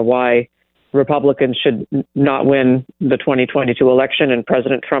 why Republicans should not win the 2022 election and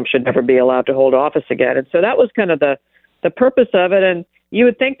President Trump should never be allowed to hold office again. And so that was kind of the purpose of it. And you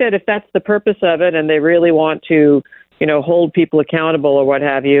would think that if that's the purpose of it and they really want to, hold people accountable or what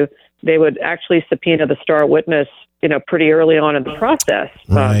have you, they would actually subpoena the star witness, pretty early on in the process.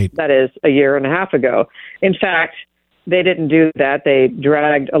 Right. That is a year and a half ago. In fact, they didn't do that. They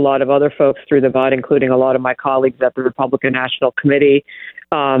dragged a lot of other folks through the mud, including a lot of my colleagues at the Republican National Committee.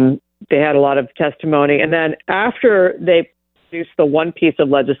 They had a lot of testimony. And then after they produced the one piece of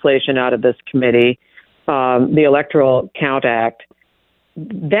legislation out of this committee, the Electoral Count Act,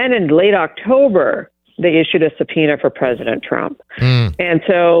 then in late October, they issued a subpoena for President Trump. And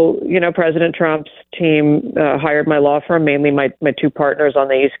so, President Trump's team hired my law firm, mainly my two partners on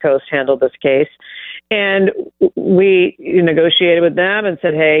the East Coast handled this case. And we negotiated with them and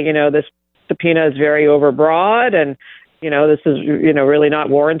said, hey, this subpoena is very overbroad and, this is, really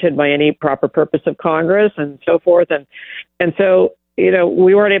not warranted by any proper purpose of Congress and so forth. And so,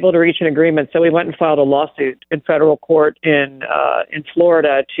 we weren't able to reach an agreement, so we went and filed a lawsuit in federal court in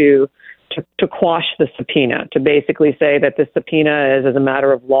Florida to quash the subpoena, to basically say that the subpoena is, as a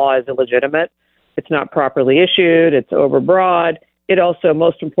matter of law, is illegitimate. It's not properly issued. It's overbroad. It also,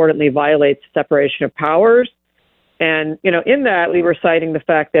 most importantly, violates separation of powers. And, in that, we were citing the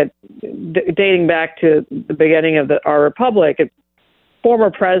fact that dating back to the beginning of our republic, a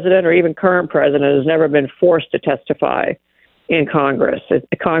former president or even current president has never been forced to testify in Congress.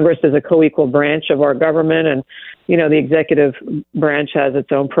 Congress is a co-equal branch of our government, and, the executive branch has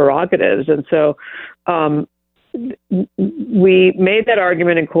its own prerogatives. And so we made that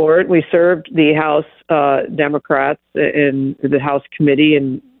argument in court. We served the House Democrats in the House committee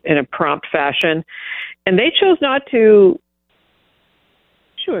in a prompt fashion, and they chose not to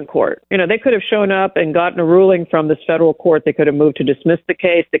issue in court. They could have shown up and gotten a ruling from this federal court. They could have moved to dismiss the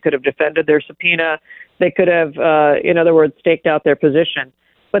case. They could have defended their subpoena. They could have, in other words, staked out their position.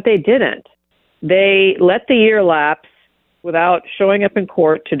 But they didn't. They let the year lapse without showing up in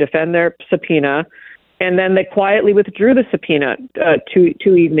court to defend their subpoena. And then they quietly withdrew the subpoena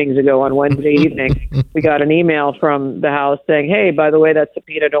two evenings ago on Wednesday evening. We got an email from the House saying, hey, by the way, that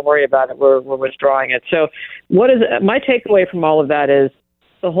subpoena, don't worry about it. We're withdrawing it. So what is my takeaway from all of that is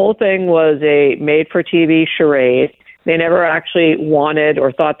the whole thing was a made-for-TV charade. They never actually wanted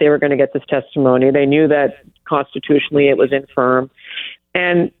or thought they were going to get this testimony. They knew that constitutionally it was infirm.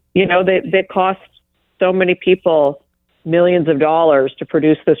 And, they cost so many people millions of dollars to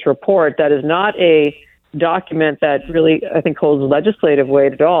produce this report that is not a document that really, I think, holds legislative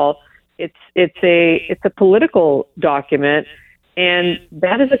weight at all. It's a political document, and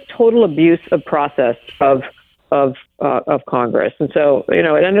that is a total abuse of process of Congress. And so, it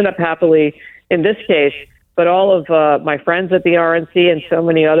ended up happily in this case. But all of my friends at the RNC and so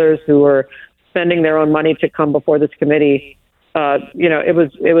many others who were spending their own money to come before this committee, it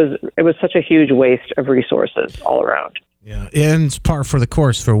was such a huge waste of resources all around. Yeah, and it's par for the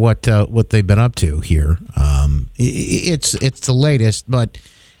course for what they've been up to here. It's the latest, but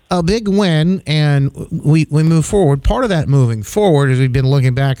a big win, and we move forward. Part of that moving forward is we've been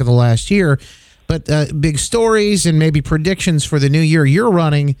looking back at the last year, but big stories and maybe predictions for the new year. You're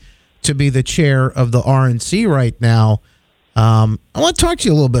running to be the chair of the RNC right now. I want to talk to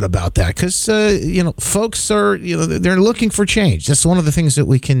you a little bit about that because folks are they're looking for change. That's one of the things that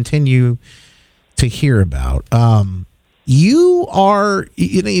we continue to hear about. You're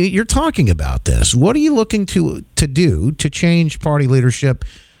talking about this. What are you looking to do to change party leadership?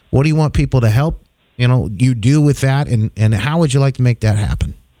 What do you want people to help you do with that, and how would you like to make that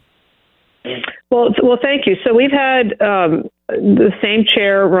happen? Well, thank you. So we've had the same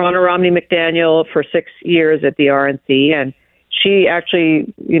chair, Ronna Romney McDaniel, for 6 years at the RNC, and she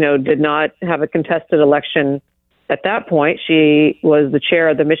actually, did not have a contested election at that point. She was the chair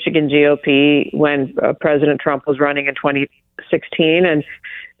of the Michigan GOP when President Trump was running in 2016, and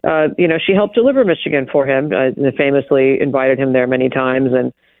she helped deliver Michigan for him. Famously invited him there many times,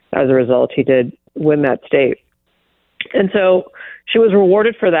 and as a result, he did win that state. And so she was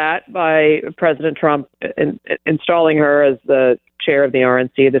rewarded for that by President Trump installing her as the chair of the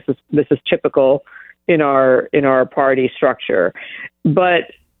RNC. This is typical in our party structure, but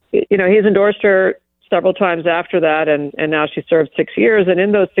he's endorsed her several times after that, and now she served 6 years. And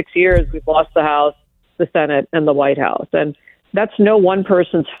in those 6 years, we've lost the House, the Senate, and the White House. And that's no one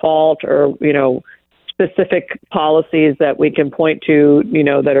person's fault or, specific policies that we can point to,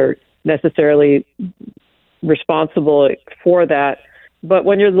 that are necessarily responsible for that. But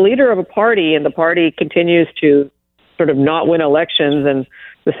when you're the leader of a party and the party continues to sort of not win elections and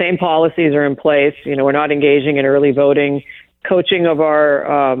the same policies are in place, we're not engaging in early voting, coaching of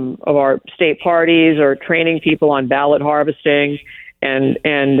our state parties, or training people on ballot harvesting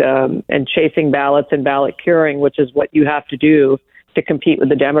and chasing ballots and ballot curing, which is what you have to do to compete with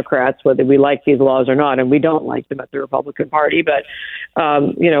the Democrats, whether we like these laws or not. And we don't like them at the Republican Party, but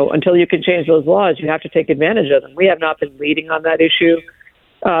until you can change those laws, you have to take advantage of them. We have not been leading on that issue.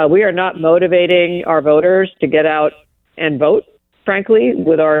 We are not motivating our voters to get out and vote, frankly,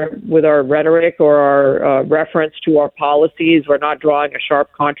 with our rhetoric or our reference to our policies. We're not drawing a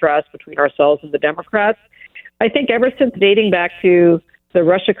sharp contrast between ourselves and the Democrats. I think ever since dating back to the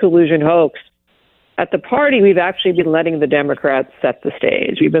Russia collusion hoax, at the party, we've actually been letting the Democrats set the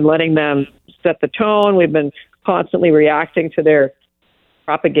stage. We've been letting them set the tone. We've been constantly reacting to their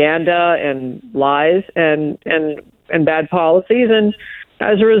propaganda and lies and bad policies. And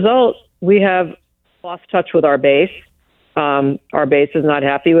as a result, we have lost touch with our base. Our base is not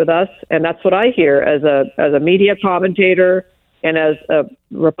happy with us, and that's what I hear as a media commentator and as a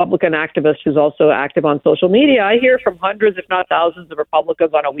Republican activist who's also active on social media. I hear from hundreds, if not thousands, of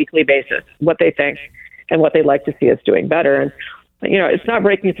Republicans on a weekly basis what they think and what they'd like to see us doing better. And it's not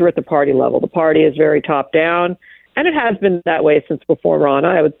breaking through at the party level. The party is very top down, and it has been that way since before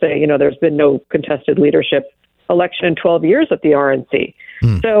Ronna. I would say there's been no contested leadership election in 12 years at the RNC.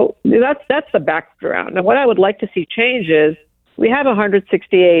 So that's the background. And what I would like to see change is we have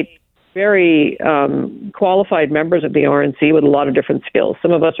 168 very qualified members of the RNC with a lot of different skills.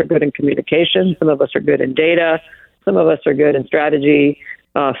 Some of us are good in communication. Some of us are good in data. Some of us are good in strategy,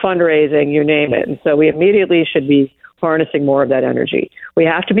 fundraising, you name it. And so we immediately should be harnessing more of that energy. We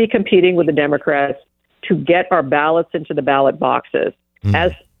have to be competing with the Democrats to get our ballots into the ballot boxes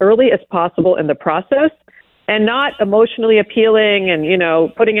as early as possible in the process, and not emotionally appealing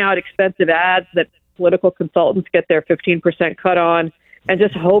and, putting out expensive ads that political consultants get their 15% cut on and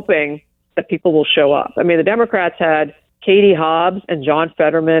just hoping that people will show up. I mean, the Democrats had Katie Hobbs and John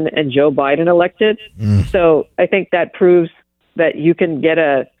Fetterman and Joe Biden elected. So I think that proves that you can get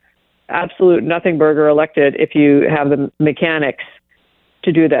a absolute nothing burger elected if you have the mechanics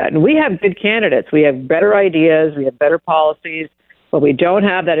to do that. And we have good candidates. We have better ideas. We have better policies. But we don't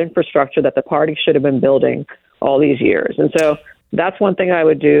have that infrastructure that the party should have been building all these years. And so that's one thing I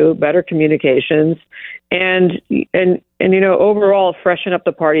would do, better communications and overall freshen up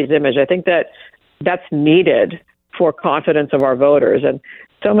the party's image. I think that's needed for confidence of our voters. And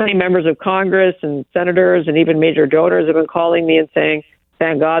so many members of Congress and senators and even major donors have been calling me and saying,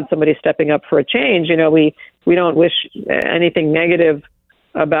 thank God somebody's stepping up for a change. We don't wish anything negative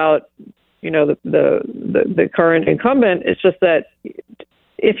about the current incumbent. It's just that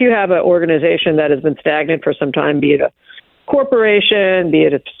if you have an organization that has been stagnant for some time, be it a corporation, be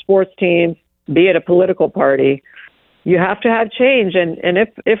it a sports team, be it a political party, you have to have change. And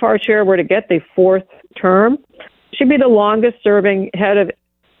if our chair were to get the fourth term, she'd be the longest serving head of a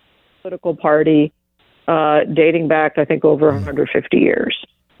political party dating back, I think, over 150 years.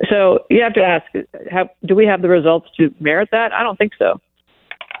 so you have to ask, do we have the results to merit that? I don't think so.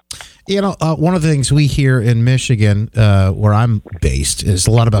 One of the things we hear in Michigan, where I'm based, is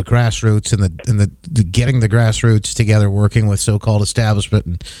a lot about grassroots and the getting the grassroots together, working with so-called establishment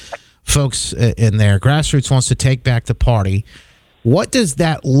and folks in there. Grassroots wants to take back the party. What does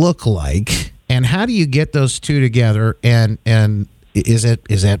that look like, and how do you get those two together? And is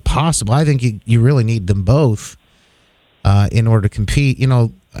that possible? I think you really need them both in order to compete.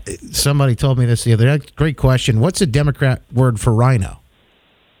 Somebody told me this the other day. Great question. What's a Democrat word for rhino?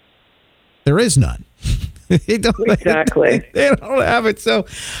 There is none. Exactly. They don't have it. So,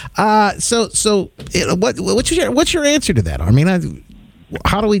 what's your answer to that? I mean,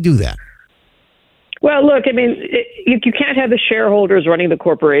 how do we do that? Well, look, I mean, you can't have the shareholders running the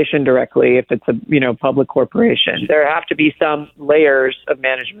corporation directly if it's a public corporation. There have to be some layers of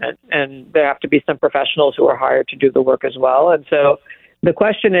management, and there have to be some professionals who are hired to do the work as well. And so the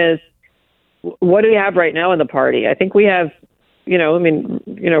question is, what do we have right now in the party? I think we have,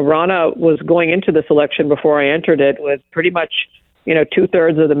 Rana was going into this election before I entered it with pretty much,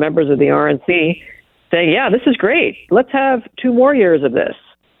 2/3 of the members of the RNC saying, yeah, this is great. Let's have 2 more years of this.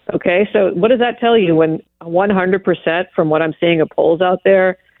 Okay, so what does that tell you when 100% from what I'm seeing of polls out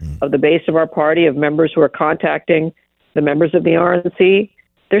there of the base of our party, of members who are contacting the members of the RNC,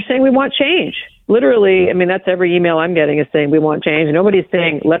 they're saying we want change. Literally, I mean, that's every email I'm getting is saying we want change. Nobody's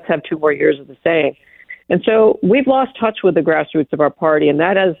saying let's have 2 more years of the same. And so we've lost touch with the grassroots of our party, and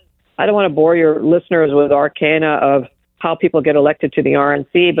that has, I don't want to bore your listeners with arcana of how people get elected to the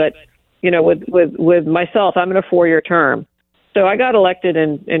RNC, but, with myself, I'm in a 4-year term. So I got elected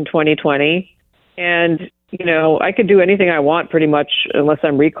in 2020, and, I could do anything I want pretty much unless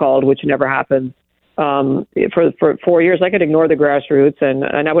I'm recalled, which never happens. For 4 years, I could ignore the grassroots,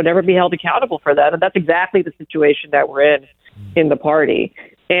 and I would never be held accountable for that. And that's exactly the situation that we're in the party.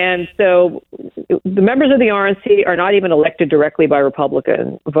 And so the members of the RNC are not even elected directly by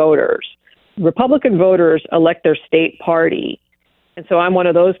Republican voters. Republican voters elect their state party. And so I'm one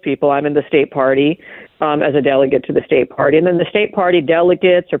of those people. I'm in the state party as a delegate to the state party. And then the state party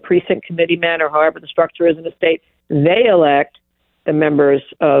delegates or precinct committee men or however the structure is in the state, they elect the members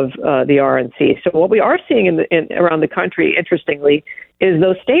of the RNC. So what we are seeing around the country, interestingly, is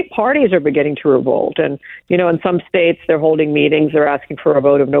those state parties are beginning to revolt. And, in some states, they're holding meetings. They're asking for a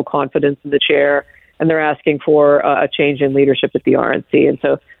vote of no confidence in the chair, and they're asking for a change in leadership at the RNC. And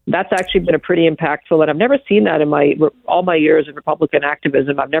so that's actually been a pretty impactful, and I've never seen that in all my years of Republican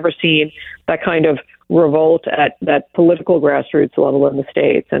activism. I've never seen that kind of revolt at that political grassroots level in the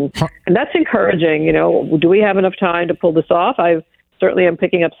states. And that's encouraging. Do we have enough time to pull this off? I certainly am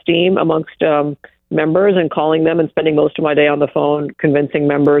picking up steam amongst members and calling them and spending most of my day on the phone convincing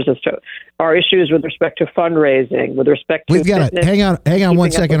members as to our issues with respect to fundraising, with respect to We've got to hang on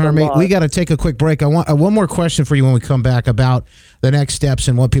 1 second, Harmeet. We got to take a quick break. I want one more question for you when we come back about the next steps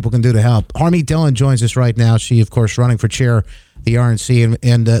and what people can do to help. Harmeet Dillon joins us right now. She, of course, running for chair of the RNC,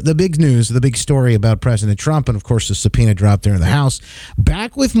 and the big news, the big story about President Trump, and of course the subpoena dropped there in the House.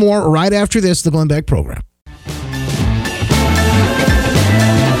 Back with more right after this, the Glenn Beck Program.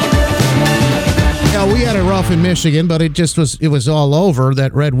 We had it rough in Michigan, but it was all over.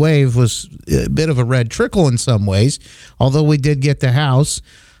 That red wave was a bit of a red trickle in some ways, although we did get the House.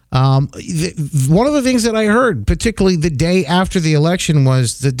 One of the things that I heard, particularly the day after the election,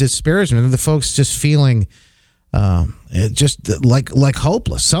 was the disparagement of the folks just feeling just like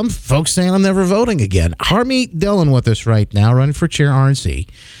hopeless. Some folks saying, I'm never voting again. Harmeet Dillon with us right now, running for chair RNC.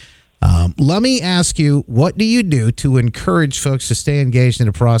 Let me ask you, what do you do to encourage folks to stay engaged in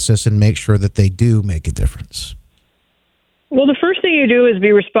the process and make sure that they do make a difference? Well, the first thing you do is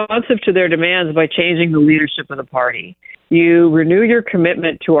be responsive to their demands by changing the leadership of the party. You renew your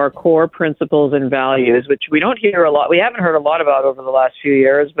commitment to our core principles and values, which we don't hear a lot. We haven't heard a lot about over the last few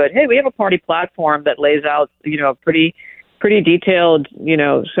years, but hey, we have a party platform that lays out, pretty detailed,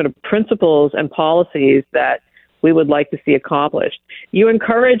 sort of principles and policies that we would like to see accomplished. You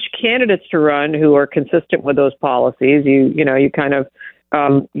encourage candidates to run who are consistent with those policies. You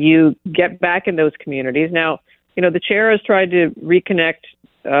get back in those communities. Now, the chair has tried to reconnect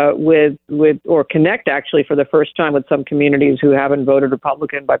or connect actually for the first time with some communities who haven't voted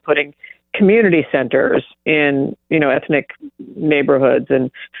Republican by putting community centers in, ethnic neighborhoods. And,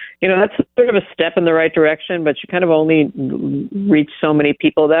 that's sort of a step in the right direction, but you kind of only reach so many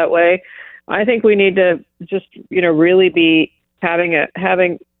people that way. I think we need to just, really be having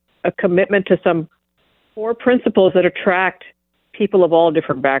a commitment to some core principles that attract people of all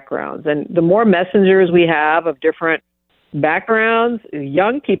different backgrounds. And the more messengers we have of different backgrounds,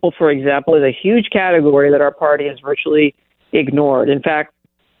 young people, for example, is a huge category that our party has virtually ignored. In fact,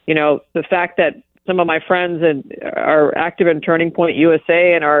 the fact that some of my friends are active in Turning Point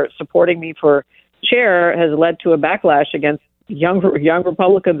USA and are supporting me for chair has led to a backlash against young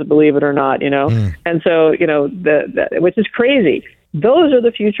Republicans, believe it or not, And so, which is crazy. Those are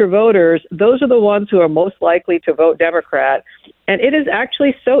the future voters. Those are the ones who are most likely to vote Democrat. And it is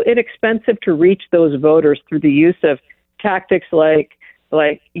actually so inexpensive to reach those voters through the use of tactics like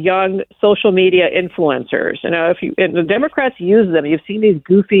young social media influencers. And the Democrats use them. You've seen these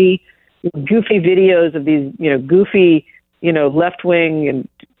goofy videos of these, goofy, left-wing and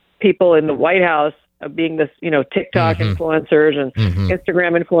people in the White House being this, TikTok influencers and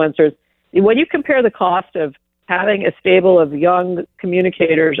Instagram influencers. When you compare the cost of having a stable of young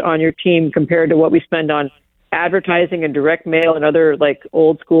communicators on your team compared to what we spend on advertising and direct mail and other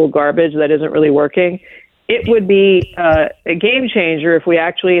old school garbage that isn't really working, it would be a game changer if we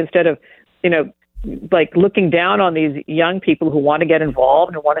actually, instead of, looking down on these young people who want to get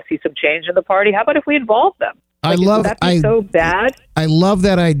involved and want to see some change in the party, how about if we involve them? Would that be so bad? I love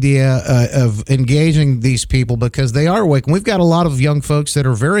that idea of engaging these people because they are waking. We've got a lot of young folks that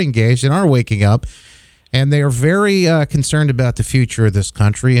are very engaged and are waking up. And they are very concerned about the future of this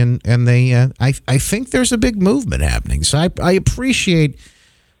country, and they I think there's a big movement happening. So I appreciate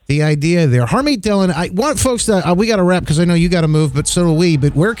the idea there. Harmeet Dillon, I want folks to, we got to wrap because I know you got to move, but so do we.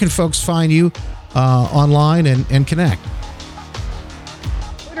 But where can folks find you online and connect?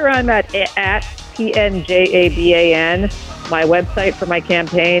 Twitter, I'm at PNJABAN. My website for my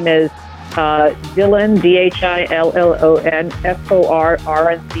campaign is Dillon, DILLON,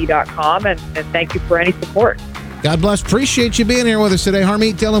 FORRNC.com, and thank you for any support. God bless. Appreciate you being here with us today,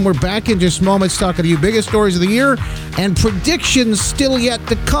 Harmeet Dillon. We're back in just moments talking to you. Biggest stories of the year and predictions still yet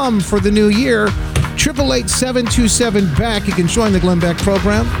to come for the new year. 888-727-BECK. You can join the Glenn Beck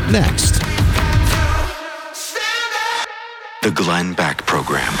program next. The Glenn Beck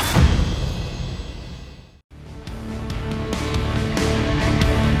program.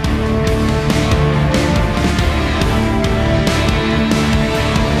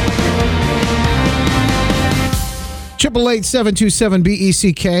 Triple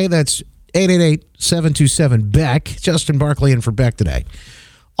 8-727-BECK. That's 888-727-BECK. Justin Barclay in for Beck today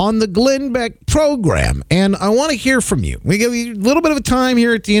on the Glenn Beck program. And I want to hear from you. We give you a little bit of a time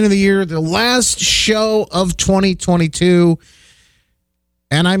here at the end of the year, the last show of 2022.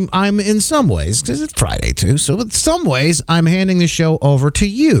 And I'm in some ways, because it's Friday too, so in some ways I'm handing the show over to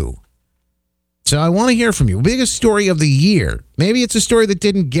you. So I want to hear from you. Biggest story of the year. Maybe it's a story that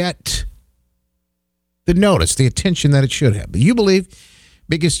didn't get the notice, the attention that it should have. But you believe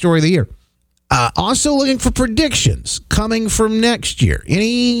biggest story of the year. Also looking for predictions coming from next year.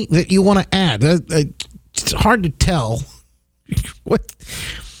 Any that you want to add? It's hard to tell. What?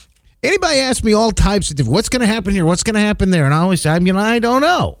 Anybody ask me all types of different, what's going to happen here? What's going to happen there? And I always say, I don't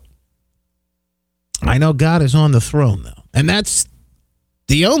know. I know God is on the throne, though. And that's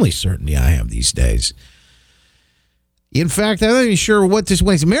the only certainty I have these days. In fact, I'm not even sure what this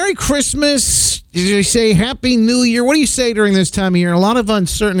means. Merry Christmas. Did you say Happy New Year? What do you say during this time of year? A lot of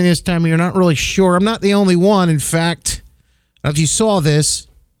uncertainty this time of year. Not really sure. I'm not the only one. In fact, if you saw this,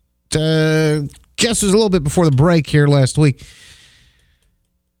 guess it was a little bit before the break here last week.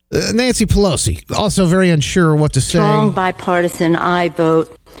 Nancy Pelosi, also very unsure what to say. Strong bipartisan I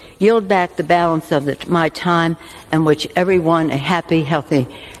vote. Yield back the balance of my time and wish everyone a happy, healthy,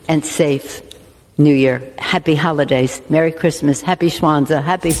 and safe New Year. Happy holidays. Merry Christmas. Happy Schwanza.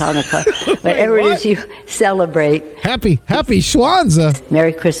 Happy Hanukkah. Whatever it is you celebrate. Happy Schwanza.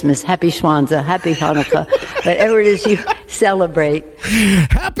 Merry Christmas. Happy Schwanza. Happy Hanukkah. Whatever it is you celebrate.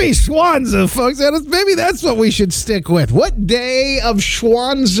 Happy Schwanza, folks. Maybe that's what we should stick with. What day of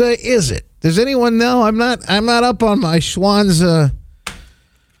Schwanza is it? Does anyone know? I'm not up on my Schwanza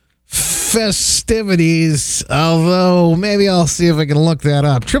festivities, although maybe I'll see if I can look that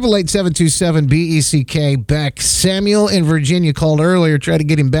up. 888-727-BECK. Beck. Samuel in Virginia called earlier, tried to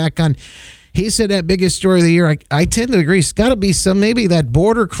get him back on. He said that biggest story of the year. I tend to agree. It's got to be maybe that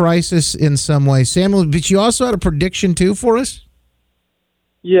border crisis in some way. Samuel, but you also had a prediction too for us?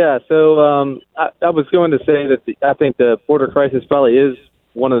 Yeah, so I was going to say that I think the border crisis probably is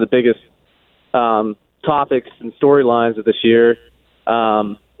one of the biggest topics and storylines of this year.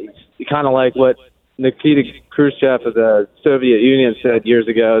 Kind of like what Nikita Khrushchev of the Soviet Union said years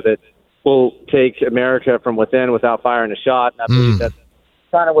ago, that we'll take America from within without firing a shot. And I believe that's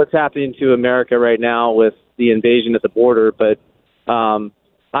kind of what's happening to America right now with the invasion at the border. But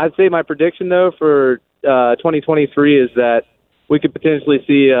I'd say my prediction, though, for 2023 is that we could potentially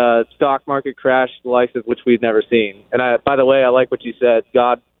see a stock market crash the likes of which we've never seen. And by the way, I like what you said.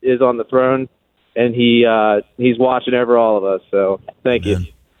 God is on the throne, and he's watching over all of us. So thank you.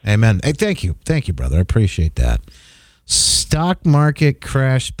 Amen. Hey, thank you, brother. I appreciate that. Stock market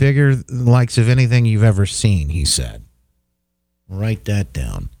crash bigger than the likes of anything you've ever seen, he said. Write that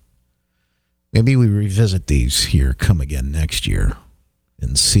down. Maybe we revisit these here, come again next year,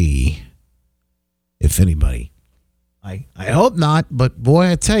 and see if anybody. I hope not, but boy,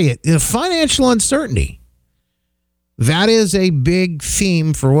 I tell you, the financial uncertainty, that is a big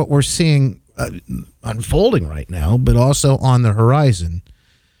theme for what we're seeing unfolding right now, but also on the horizon.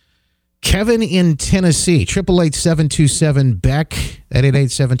 Kevin in Tennessee, 888-727-BECK, at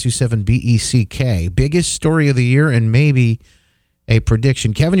 888-727-BECK. Biggest story of the year and maybe a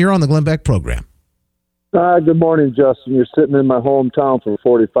prediction. Kevin, you're on the Glenn Beck program. Good morning, Justin. You're sitting in my hometown for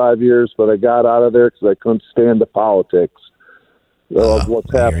 45 years, but I got out of there because I couldn't stand the politics of what's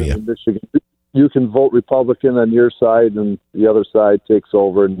happening in Michigan. You can vote Republican on your side, and the other side takes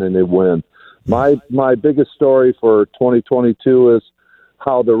over, and then they win. My biggest story for 2022 is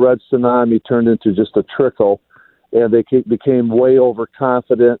how the red tsunami turned into just a trickle, and they became way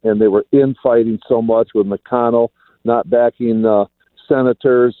overconfident, and they were infighting so much with McConnell not backing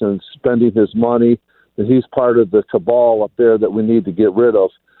senators and spending his money. And he's part of the cabal up there that we need to get rid of.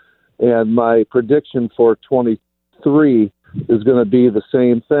 And my prediction for 23 is going to be the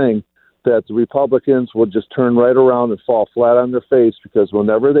same thing, that the Republicans will just turn right around and fall flat on their face, because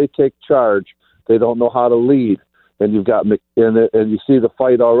whenever they take charge, they don't know how to lead. And you've got and you see the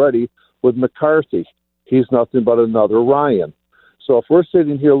fight already with McCarthy. He's nothing but another Ryan. So if we're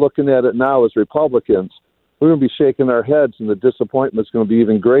sitting here looking at it now as Republicans, we're going to be shaking our heads, and the disappointment is going to be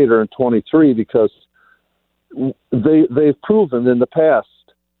even greater in 23, because they've proven in the past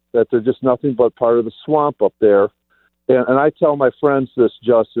that they're just nothing but part of the swamp up there. And I tell my friends this,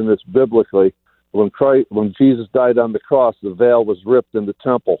 Justin, it's biblically. When Jesus died on the cross, the veil was ripped in the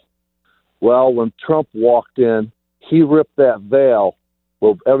temple. Well, when Trump walked in, he ripped that veil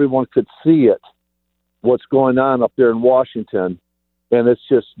where everyone could see it, what's going on up there in Washington, and it's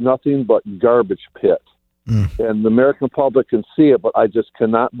just nothing but garbage pit. And the American public can see it, but I just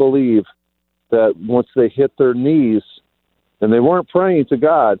cannot believe that once they hit their knees, and they weren't praying to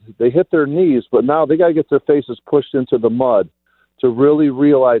God, they hit their knees, but now they got to get their faces pushed into the mud to really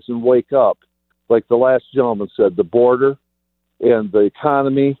realize and wake up. Like the last gentleman said, the border and the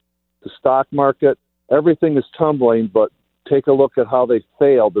economy, the stock market, everything is tumbling, but take a look at how they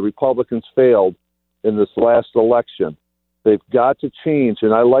failed. The Republicans failed in this last election. They've got to change,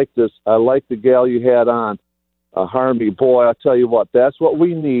 and I like this. I like the gal you had on, Harmony. Boy, I tell you what, that's what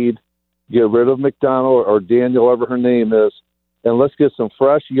we need. Get rid of McDonald or Daniel, whatever her name is, and let's get some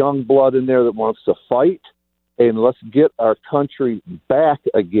fresh young blood in there that wants to fight, and let's get our country back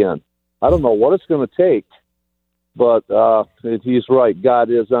again. I don't know what it's going to take, but he's right. God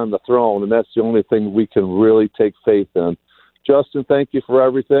is on the throne, and that's the only thing we can really take faith in. Justin, thank you for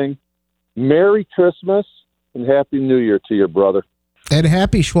everything. Merry Christmas and Happy New Year to your brother. And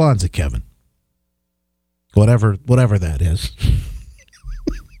Happy Schwanza, Kevin. Whatever that is.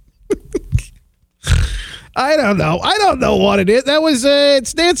 I don't know. I don't know what it is. That was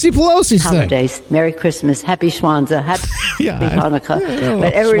it's Nancy Pelosi's holidays. thing. Merry Christmas, Happy Schwanza, Happy Hanukkah,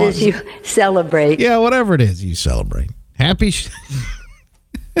 whatever it is you celebrate. Yeah, whatever it is you celebrate. Happy.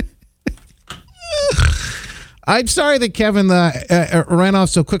 I'm sorry that Kevin ran off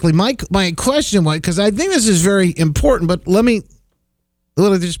so quickly. My question was, because I think this is very important, but let me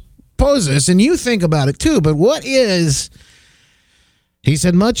just pose this, and you think about it too. But what is? He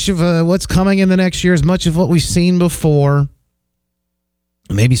said much of what's coming in the next year is much of what we've seen before.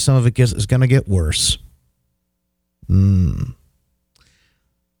 Maybe some of it is going to get worse.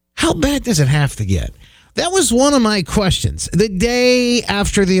 How bad does it have to get? That was one of my questions. The day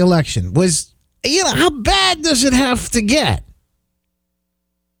after the election was, how bad does it have to get?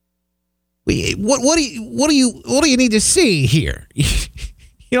 What do you need to see here?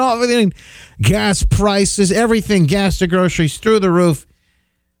 Everything, gas prices, everything, gas to groceries through the roof.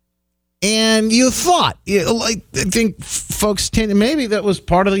 And you thought, I think folks maybe that was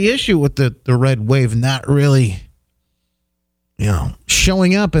part of the issue with the red wave not really,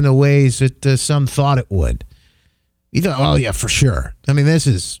 showing up in the ways that some thought it would. You thought, oh yeah, for sure. I mean, this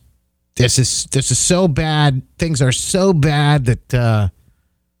is so bad. Things are so bad that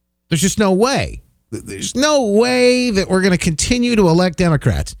there's just no way. There's no way that we're going to continue to elect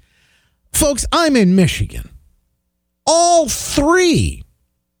Democrats. Folks, I'm in Michigan. All three.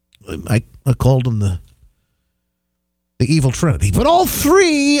 I called them the evil trinity. But all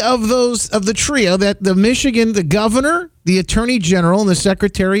three of the trio, that the Michigan, the governor, the attorney general, and the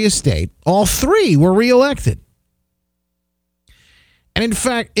secretary of state, all three were reelected. And in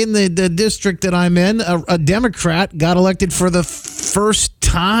fact, in the district that I'm in, a Democrat got elected for the first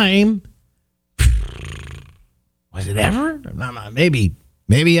time. Was it ever?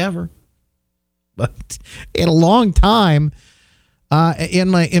 Maybe ever. But in a long time in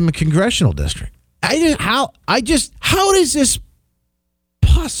my congressional district. How is this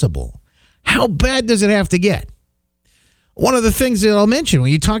possible? How bad does it have to get? One of the things that I'll mention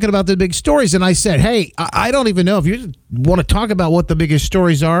when you're talking about the big stories, and I said, hey, I don't even know if you want to talk about what the biggest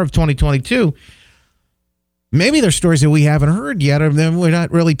stories are of 2022. Maybe they're stories that we haven't heard yet, or that we're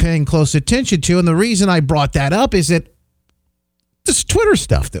not really paying close attention to. And the reason I brought that up is that this Twitter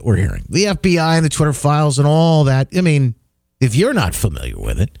stuff that we're hearing, the FBI and the Twitter files and all that. I mean, if you're not familiar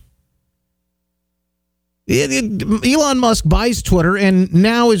with it, Elon Musk buys Twitter and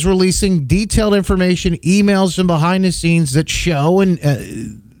now is releasing detailed information, emails from behind the scenes that show and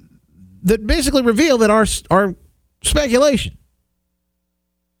that basically reveal that our speculation.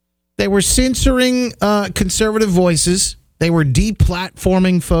 They were censoring conservative voices. They were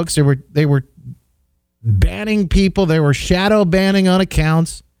deplatforming folks. They were banning people. They were shadow banning on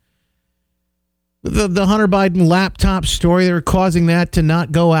accounts. The Hunter Biden laptop story, they were causing that to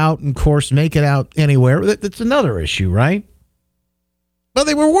not go out and, of course, make it out anywhere. That's another issue, right? But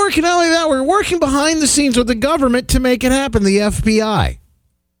they were working, not only that, we were working behind the scenes with the government to make it happen, the FBI.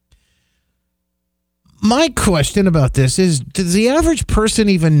 My question about this is, does the average person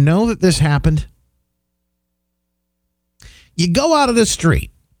even know that this happened? You go out of the street.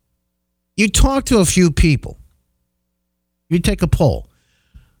 You talk to a few people. You take a poll.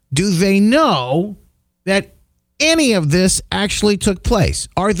 Do they know that any of this actually took place?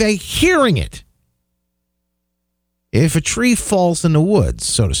 Are they hearing it? If a tree falls in the woods,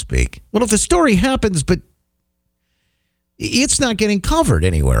 so to speak. Well, if the story happens, but it's not getting covered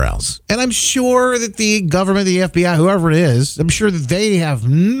anywhere else. And I'm sure that the government, the FBI, whoever it is, I'm sure that they have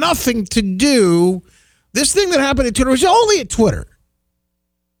nothing to do. This thing that happened at Twitter was only at Twitter.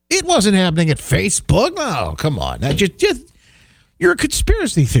 It wasn't happening at Facebook. Oh, come on. You're a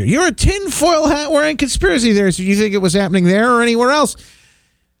conspiracy theory. You're a tinfoil hat wearing conspiracy theorist. You think it was happening there or anywhere else?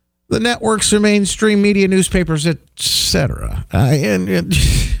 The networks or mainstream media, newspapers, etc.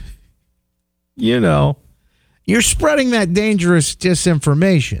 You know, you're spreading that dangerous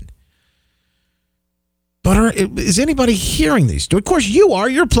disinformation. But is anybody hearing these stories? Of course, you are.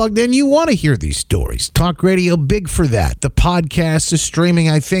 You're plugged in. You want to hear these stories. Talk radio, big for that. The podcast is streaming.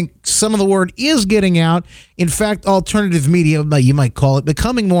 I think some of the word is getting out. In fact, alternative media, you might call it,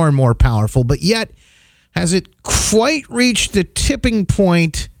 becoming more and more powerful. But yet, has it quite reached the tipping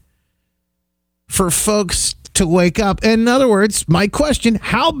point for folks to wake up? In other words, my question,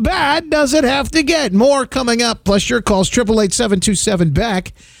 how bad does it have to get? More coming up, plus your calls,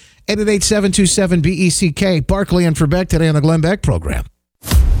 888-727-BECK. 888-727-BECK. Barclay and for Beck today on the Glenn Beck program.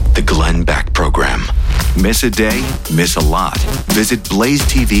 The Glenn Beck program. Miss a day, miss a lot. Visit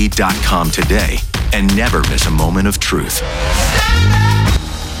blazetv.com today and never miss a moment of truth.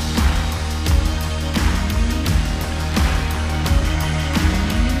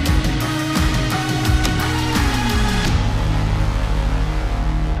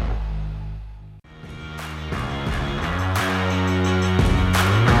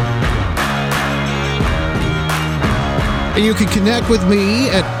 You can connect with me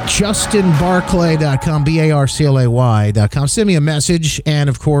at justinbarclay.com, BARCLAY.com. Send me a message, and,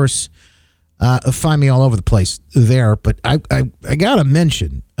 of course, find me all over the place there. But I got to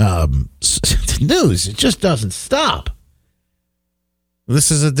mention, the news, it just doesn't stop.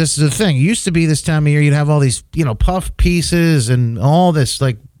 This is a thing. It used to be this time of year, you'd have all these, puff pieces and all this,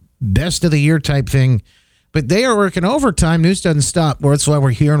 like, best of the year type thing. But they are working overtime. News doesn't stop. That's why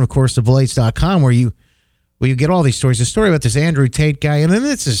we're hearing, of course, the Blaze.com, where you get all these stories. A story about this Andrew Tate guy, and then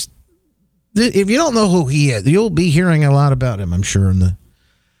it's just, if you don't know who he is, you'll be hearing a lot about him, I'm sure, in the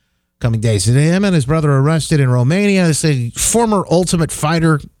coming days. And him and his brother arrested in Romania. This is a former Ultimate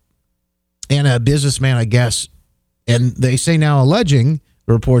Fighter and a businessman, I guess. And they say now alleging,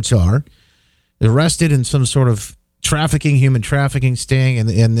 the reports are, arrested in some sort of human trafficking sting.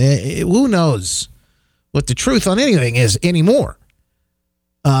 And who knows what the truth on anything is anymore.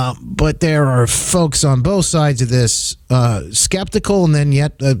 But there are folks on both sides of this skeptical, and then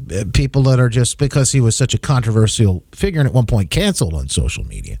yet people that are just, because he was such a controversial figure and at one point canceled on social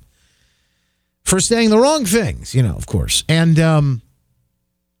media for saying the wrong things, of course. And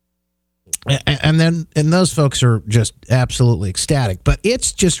those folks are just absolutely ecstatic. But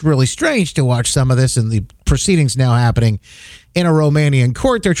it's just really strange to watch some of this and the proceedings now happening in a Romanian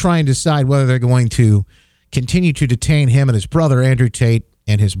court. They're trying to decide whether they're going to continue to detain him and his brother, Andrew Tate,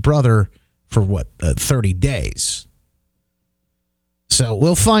 and his brother for 30 days. So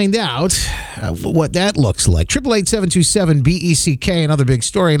we'll find out what that looks like. 888-727-BECK, another big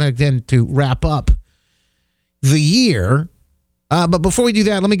story. And then to wrap up the year. But before we do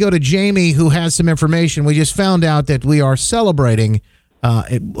that, let me go to Jamie, who has some information. We just found out that we are celebrating,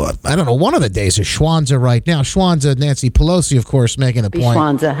 I don't know, one of the days is Schwanza right now. Schwanza, Nancy Pelosi, of course, making a Happy point.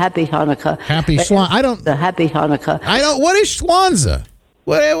 Schwanza. Happy Hanukkah. Happy Schwanza. Happy Hanukkah. What is Schwanza?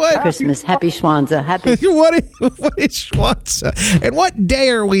 What? Christmas. Happy Schwanza. Happy. what is Schwanza? And what day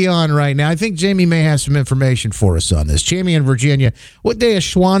are we on right now? I think Jamie may have some information for us on this. Jamie in Virginia, what day of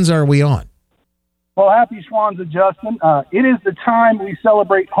Schwanza are we on? Well, happy Schwanza, Justin. It is the time we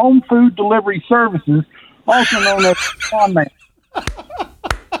celebrate home food delivery services, also known as Schwan Man.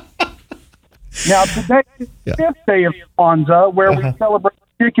 Now, today is the fifth day of Schwanza, where we celebrate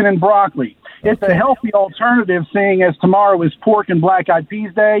chicken and broccoli. It's a healthy alternative, seeing as tomorrow is Pork and Black Eyed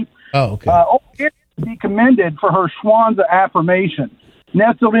Peas Day. Oh, okay. It to be commended for her Schwanza affirmation.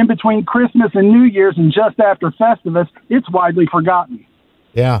 Nestled in between Christmas and New Year's and just after Festivus, it's widely forgotten.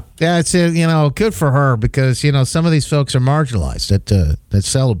 Yeah, it's good for her because some of these folks are marginalized that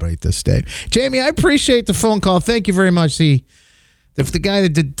celebrate this day. Jamie, I appreciate the phone call. Thank you very much. The guy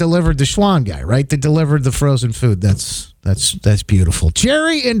that delivered the Schwan guy, right? That delivered the frozen food. That's beautiful.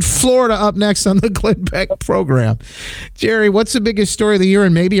 Jerry in Florida up next on the Glenn Beck program. Jerry, what's the biggest story of the year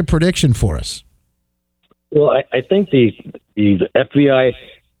and maybe a prediction for us? Well, I think the FBI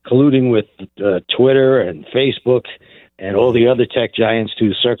colluding with Twitter and Facebook and all the other tech giants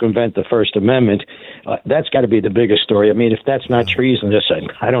to circumvent the First Amendment, that's got to be the biggest story. I mean, if that's not treasonous,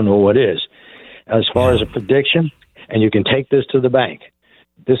 I don't know what is. As far as a prediction, and you can take this to the bank,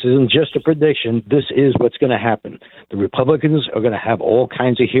 this isn't just a prediction. This is what's going to happen. The Republicans are going to have all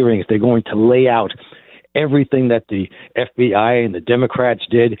kinds of hearings. They're going to lay out everything that the FBI and the Democrats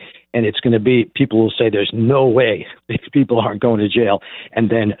did, and it's going to be, people will say there's no way these people aren't going to jail, and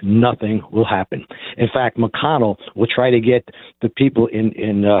then nothing will happen. In fact, McConnell will try to get the people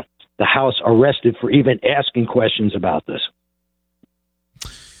in the House arrested for even asking questions about this.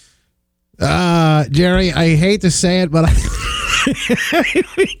 Jerry, I hate to say it, but I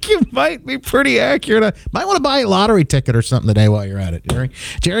think you might be pretty accurate. I might want to buy a lottery ticket or something today while you're at it, Jerry.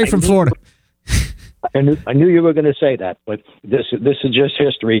 Jerry from Florida. I knew you were going to say that, but this is just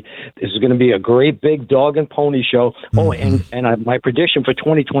history. This is going to be a great big dog and pony show. Oh, and my prediction for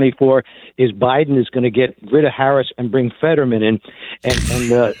 2024 is Biden is going to get rid of Harris and bring Fetterman in, and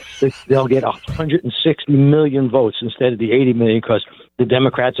they'll get 160 million votes instead of the 80 million because the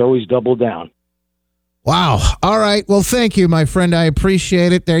Democrats always double down. Wow. All right. Well, thank you, my friend. I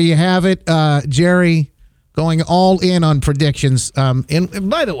appreciate it. There you have it. Jerry going all in on predictions. And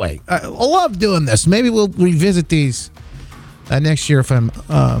by the way, I love doing this. Maybe we'll revisit these next year if I'm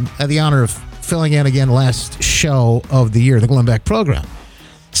at the honor of filling in again last show of the year, the Glenn Beck program.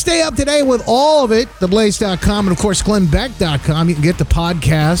 Stay up to date with all of it, theblaze.com, and of course, glennbeck.com. You can get the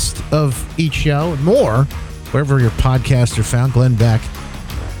podcast of each show and more wherever your podcasts are found,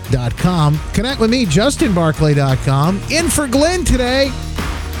 glennbeck.com. Connect with me, justinbarclay.com. In for Glenn today,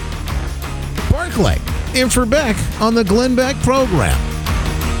 Barclay. In for Beck on the Glenn Beck program.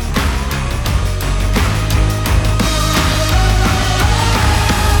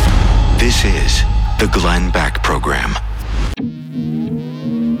 This is the Glenn Beck program.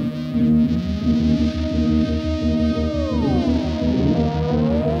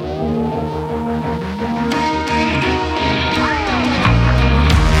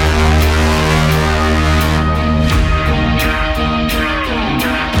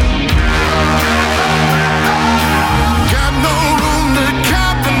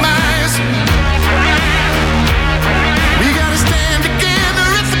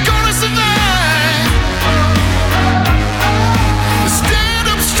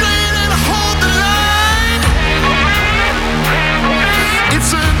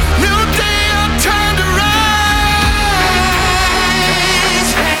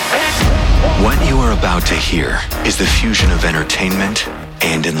 About to hear is the fusion of entertainment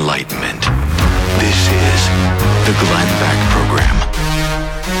and enlightenment. This is the Glenn Beck program.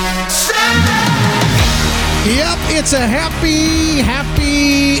 Yep, it's a happy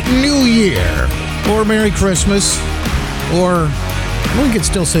New Year. Or Merry Christmas. Or, we could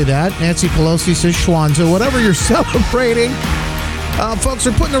still say that. Nancy Pelosi says Schwanza. Whatever you're celebrating. Folks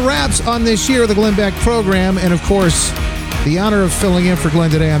are putting the wraps on this year of the Glenn Beck program. And, of course, the honor of filling in for Glenn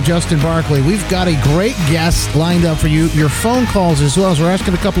today. I'm Justin Barclay. We've got a great guest lined up for you. Your phone calls as well as we're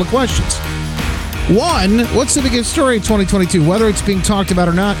asking a couple of questions. One, what's the biggest story of 2022, whether it's being talked about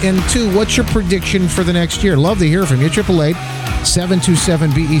or not? And two, what's your prediction for the next year? Love to hear from you.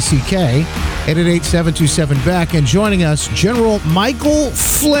 888-727-BECK, 888-727-BECK. And joining us, General Michael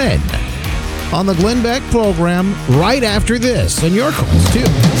Flynn on the Glenn Beck program right after this. And your calls, too.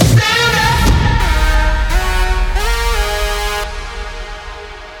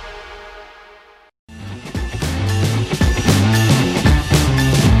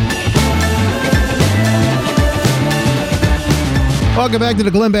 Welcome back to the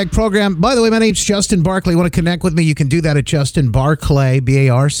Glenn Beck program. By the way, my name's Justin Barclay. You want to connect with me? You can do that at Justin Barclay,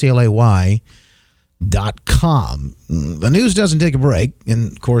 BARCLAY.com. The news doesn't take a break,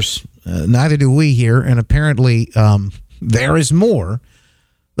 and of course, neither do we here. And apparently, there is more.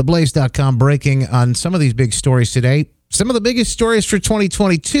 TheBlaze.com breaking on some of these big stories today. Some of the biggest stories for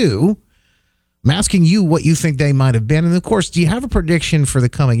 2022. I'm asking you what you think they might have been. And of course, do you have a prediction for the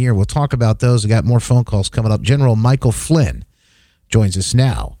coming year? We'll talk about those. We got more phone calls coming up. General Michael Flynn joins us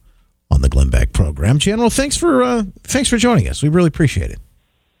now on the Glenn Beck program. General, thanks for joining us. We really appreciate it.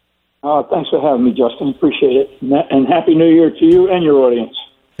 Thanks for having me, Justin. Appreciate it. And Happy New Year to you and your audience.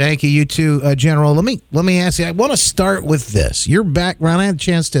 Thank you. You too, General. Let me ask you, I want to start with this. Your background, I had a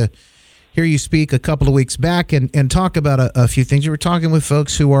chance to hear you speak a couple of weeks back and talk about a few things. You were talking with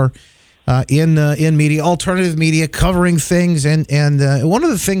folks who are in media, alternative media, covering things. And one of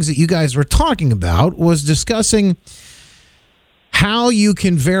the things that you guys were talking about was discussing how you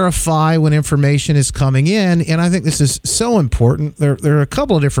can verify when information is coming in. And I think this is so important. There are a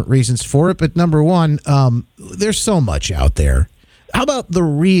couple of different reasons for it, but number one, there's so much out there. How about the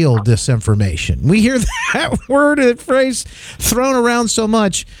real disinformation? We hear that word and phrase thrown around so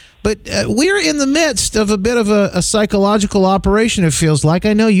much, but we're in the midst of a bit of a psychological operation, it feels like.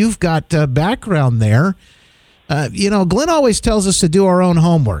 I know you've got background there. Glenn always tells us to do our own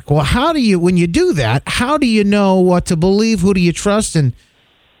homework. Well, when you do that, how do you know what to believe? Who do you trust? And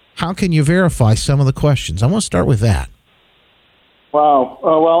how can you verify some of the questions? I want to start with that. Wow.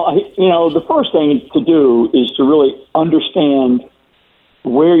 The first thing to do is to really understand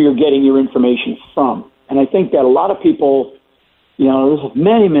where you're getting your information from. And I think that a lot of people, there's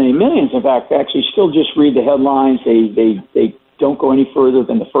many, many millions, in fact, actually still just read the headlines. They don't go any further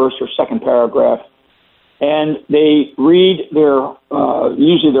than the first or second paragraph. And they read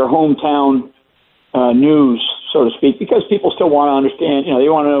usually their hometown news, so to speak, because people still want to understand. They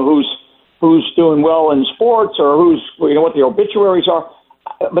want to know who's doing well in sports or what the obituaries are.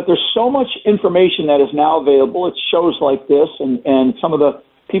 But there's so much information that is now available. It's shows like this, and some of the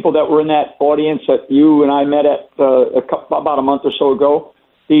people that were in that audience that you and I met at about a month or so ago.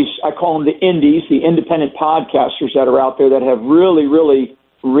 I call them the indies, the independent podcasters that are out there that have really, really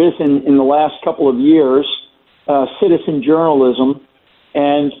risen in the last couple of years, citizen journalism.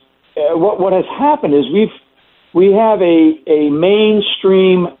 And what has happened is we have a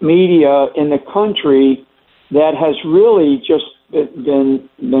mainstream media in the country that has really just been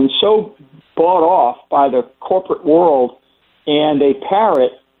so bought off by the corporate world, and they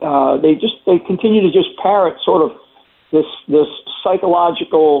parrot. They continue to just parrot sort of this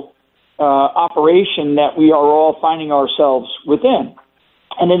psychological operation that we are all finding ourselves within.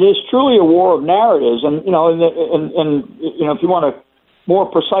 And it is truly a war of narratives. And if you want to more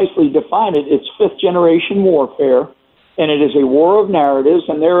precisely define it, it's fifth generation warfare, and it is a war of narratives.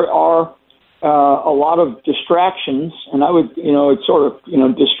 And there are a lot of distractions, and I would, it's sort of,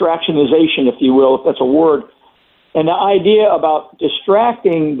 distractionization, if you will, if that's a word. And the idea about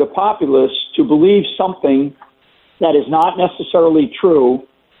distracting the populace to believe something that is not necessarily true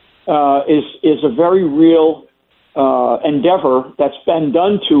is a very real endeavor that's been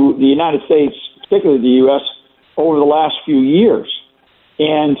done to the United States, particularly the U.S., over the last few years.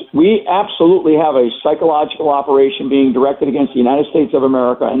 And we absolutely have a psychological operation being directed against the United States of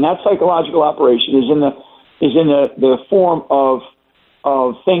America, and that psychological operation is in the form of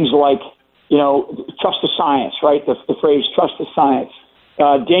things like, trust the science, right? The phrase "trust the science,"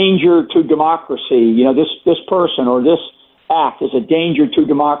 danger to democracy. This person or this act is a danger to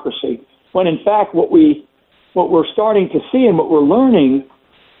democracy. When in fact, what we're starting to see and what we're learning,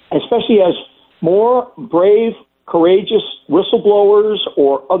 especially as more brave, courageous whistleblowers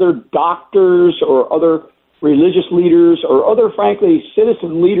or other doctors or other religious leaders or other, frankly,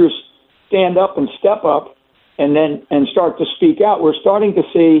 citizen leaders stand up and step up and start to speak out, we're starting to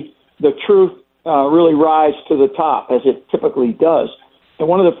see the truth really rise to the top, as it typically does. And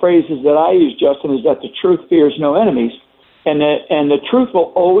one of the phrases that I use, Justin, is that the truth fears no enemies, and the truth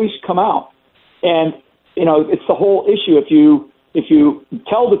will always come out. And it's the whole issue. If you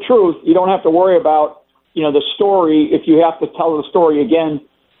tell the truth, you don't have to worry about the story. If you have to tell the story again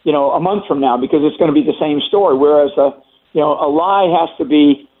a month from now, because it's going to be the same story. Whereas a lie has to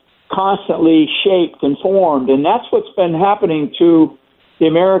be constantly shaped and formed, and that's what's been happening to the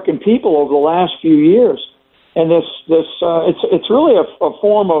American people over the last few years. And it's really a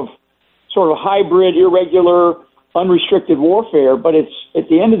form of sort of hybrid, irregular, unrestricted warfare. But it's at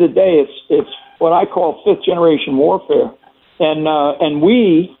the end of the day, it's what I call fifth generation warfare. And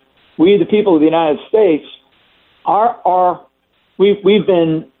we the people of the United States we've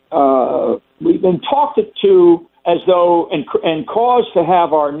been talked to as though and caused to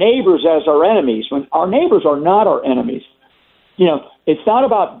have our neighbors as our enemies, when our neighbors are not our enemies. It's not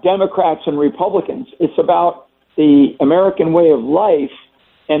about Democrats and Republicans. It's about the American way of life,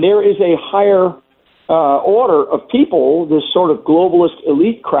 and there is a higher order of people, this sort of globalist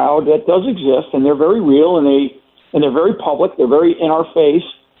elite crowd that does exist, and they're very real, and they're very public, they're very in our face,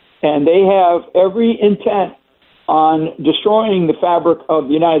 and they have every intent on destroying the fabric of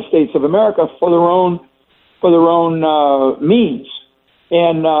the United States of America for their own means.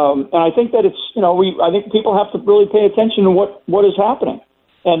 And I think that it's, I think people have to really pay attention to what is happening.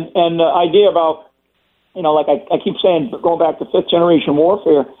 And the idea about, like I keep saying, going back to fifth generation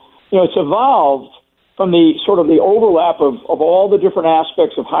warfare, it's evolved from the sort of the overlap of all the different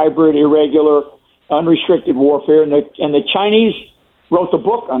aspects of hybrid, irregular, unrestricted warfare. And the Chinese wrote the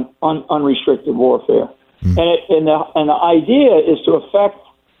book on unrestricted warfare. And the idea is to affect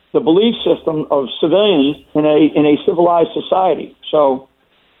the belief system of civilians in a civilized society. So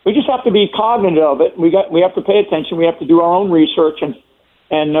we just have to be cognizant of it. We have to pay attention. We have to do our own research and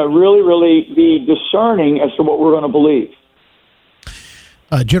really, really be discerning as to what we're going to believe.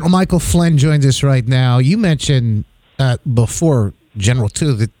 General Michael Flynn joins us right now. You mentioned before, General,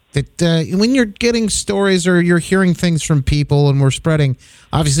 too, that when you're getting stories or you're hearing things from people and we're spreading,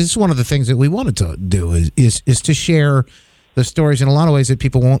 obviously this is one of the things that we wanted to do is to share the stories in a lot of ways that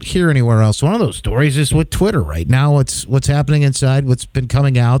people won't hear anywhere else. One of those stories is with Twitter right now. It's what's happening inside, what's been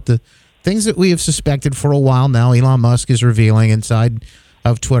coming out, the things that we have suspected for a while now. Elon Musk is revealing inside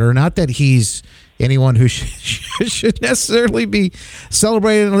of Twitter. Not that he's anyone who should necessarily be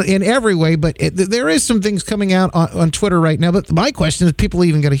celebrated in every way, but there is some things coming out on Twitter right now. But my question is, people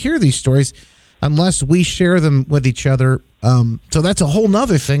even going to hear these stories unless we share them with each other. So that's a whole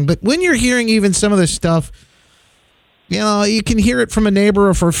nother thing. But when you're hearing even some of this stuff, you can hear it from a neighbor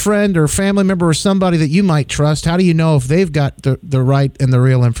or from a friend or family member or somebody that you might trust. How do you know if they've got the right and the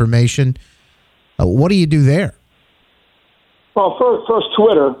real information? What do you do there? Well, first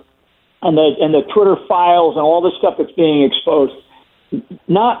Twitter and the Twitter files and all the stuff that's being exposed.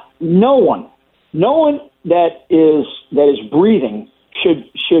 No one that is breathing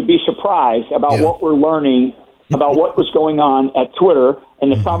should be surprised about what we're learning about what was going on at Twitter,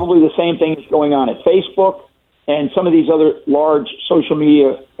 and it's probably the same thing that's going on at Facebook and some of these other large social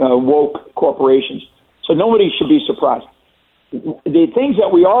media woke corporations. So nobody should be surprised. The things that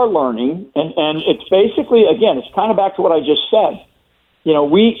we are learning, and it's basically, again, it's kind of back to what I just said.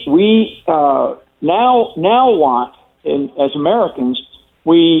 We now want, as Americans,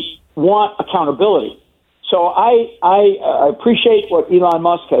 we want accountability. So I appreciate what Elon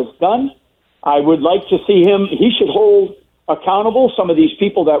Musk has done. I would like to see him. He should hold accountable some of these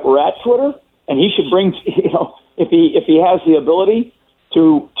people that were at Twitter, and he should bring, if he has the ability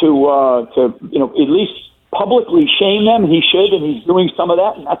to at least publicly shame them, he should, and he's doing some of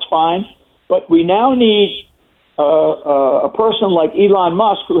that, and that's fine. But we now need a person like Elon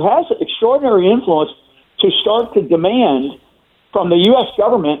Musk, who has extraordinary influence, to start to demand from the U.S.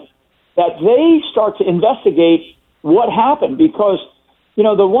 government that they start to investigate what happened. Because,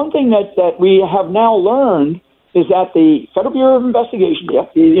 the one thing that we have now learned is that the Federal Bureau of Investigation,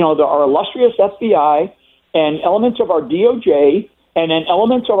 our illustrious FBI, and elements of our DOJ, and then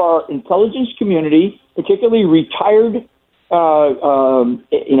elements of our intelligence community, particularly retired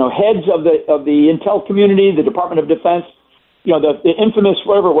heads of the intel community, the Department of Defense, the infamous,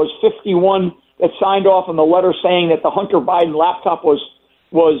 whatever it was, 51 that signed off on the letter saying that the Hunter Biden laptop was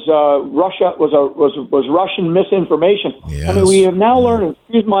Russian misinformation. Yes. I mean, we have now learned,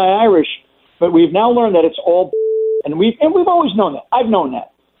 excuse my Irish, but we've now learned that it's all, and we've always known that. I've known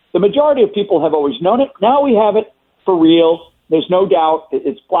that. The majority of people have always known it. Now we have it for real. There's no doubt.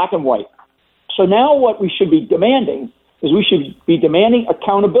 It's black and white. So now what we should be demanding is we should be demanding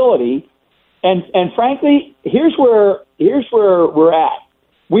accountability. And frankly, here's where we're at.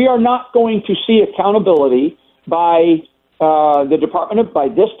 We are not going to see accountability by this Department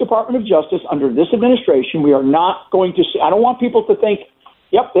of Justice under this administration. We are not going to see. I don't want people to think,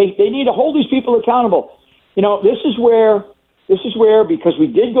 yep, they need to hold these people accountable. This is where, because we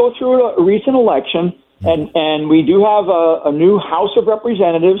did go through a recent election, and we do have a new House of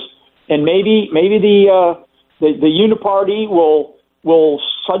Representatives, and maybe the Uniparty will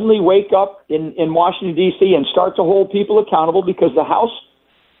suddenly wake up in Washington D.C. and start to hold people accountable, because the House,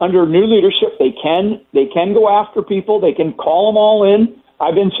 under new leadership, they can go after people. They can call them all in.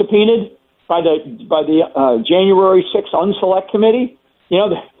 I've been subpoenaed by the January 6th Unselect Committee.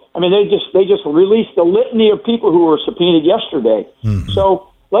 They just released the litany of people who were subpoenaed yesterday. Mm-hmm. So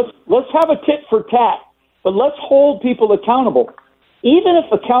let's have a tit for tat, but let's hold people accountable, even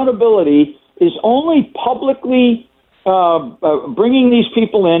if accountability is only publicly bringing these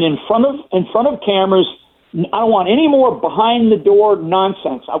people in front of cameras. I don't want any more behind the door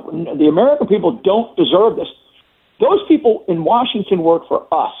nonsense. The American people don't deserve this. Those people in Washington work for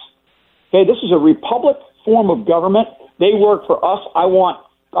us. Okay, this is a republic form of government. They work for us. I want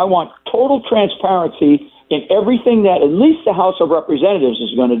total transparency in everything that at least the House of Representatives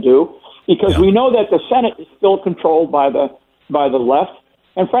is going to do, because we know that the Senate is still controlled by the left.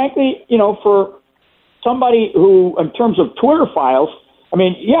 And frankly, for somebody who, in terms of Twitter files,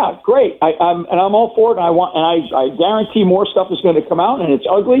 great. I'm all for it. And I guarantee more stuff is going to come out, and it's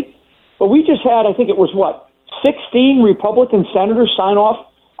ugly. But we just had, I think it was 16 Republican senators sign off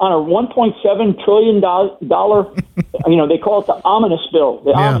on a $1.7 trillion, they call it the ominous bill,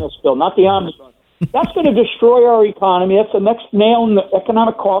 ominous bill, not the omnibus. That's going to destroy our economy. That's the next nail in the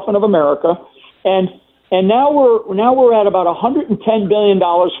economic coffin of America. And now we're at about $110 billion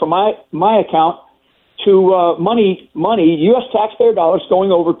from my account to money, U.S. taxpayer dollars going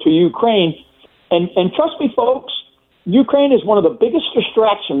over to Ukraine. And trust me, folks, Ukraine is one of the biggest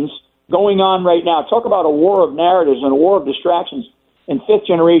distractions going on right now. Talk about a war of narratives and a war of distractions in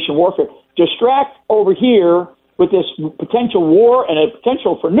fifth-generation warfare. Distract over here with this potential war and a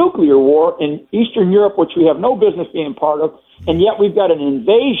potential for nuclear war in Eastern Europe, which we have no business being part of, and yet we've got an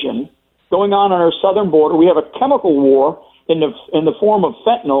invasion going on our southern border. We have a chemical war in the form of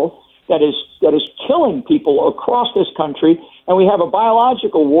fentanyl that is killing people across this country, and we have a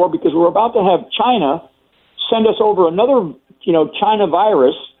biological war because we're about to have China send us over another, China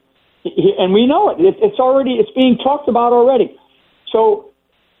virus, and we know it. It's being talked about already. So,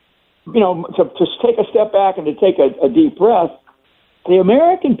 to take a step back and to take a deep breath, the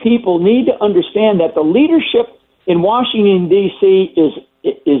American people need to understand that the leadership in Washington, D.C.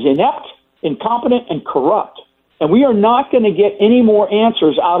 is inept, incompetent, and corrupt. And we are not going to get any more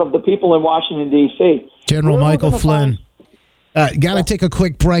answers out of the people in Washington, D.C. General Michael Flynn. Got to take a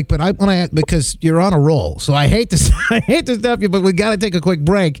quick break, but I want to, because you're on a roll, so I hate to stop you, but we got to take a quick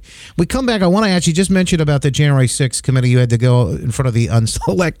break. We come back. I want to actually just mention about the January 6th committee. You had to go in front of the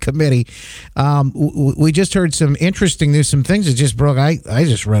Unselect committee. We just heard some interesting news, some things that just broke. I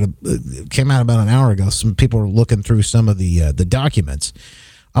just read came out about an hour ago. Some people were looking through some of the documents.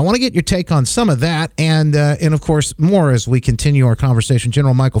 I want to get your take on some of that, and of course more as we continue our conversation.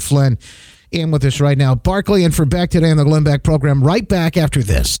 General Michael Flynn in with us right now. Barclay and for Beck today on the Glenn Beck program. Right back after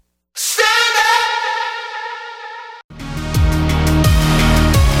this.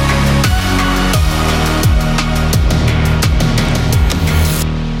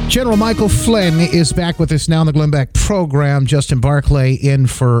 General Michael Flynn is back with us now on the Glenn Beck program. Justin Barclay in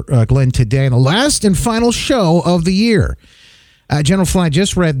for Glenn today, the last and final show of the year. General Flynn, I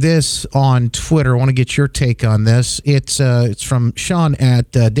just read this on Twitter. I want to get your take on this. It's from Sean at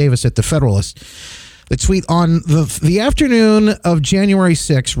Davis at The Federalist. The tweet on the afternoon of January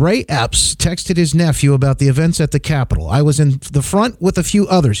 6th, Ray Epps texted his nephew about the events at the Capitol. I was in the front with a few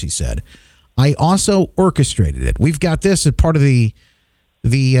others, he said. I also orchestrated it. We've got this as part of the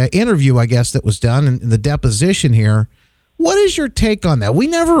interview, I guess, that was done in the deposition here. What is your take on that? We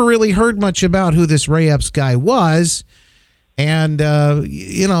never really heard much about who this Ray Epps guy was. And, a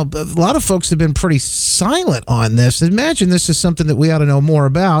lot of folks have been pretty silent on this. Imagine this is something that we ought to know more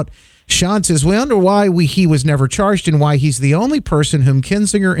about. Sean says, we wonder why he was never charged and why he's the only person whom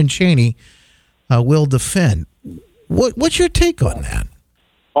Kinzinger and Cheney will defend. What's your take on that?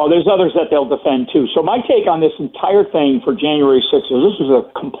 Oh, there's others that they'll defend, too. So my take on this entire thing for January 6th is this was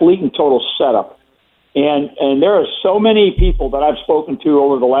a complete and total setup. And there are so many people that I've spoken to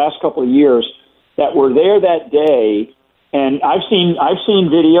over the last couple of years that were there that day. And I've seen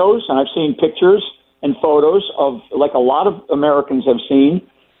videos and I've seen pictures and photos of, like a lot of Americans have seen,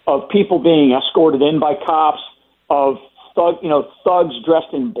 of people being escorted in by cops, of thugs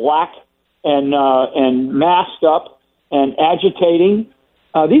dressed in black and masked up and agitating.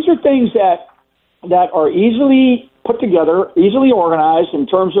 These are things that are easily put together, easily organized in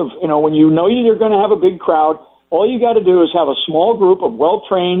terms of, when you're going to have a big crowd, all you got to do is have a small group of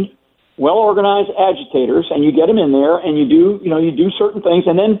well-trained, well-organized agitators, and you get them in there, and you do certain things,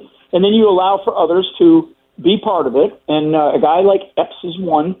 and then and then you allow for others to be part of it. And a guy like Epps is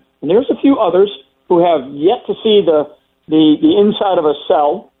one, and there's a few others who have yet to see the inside of a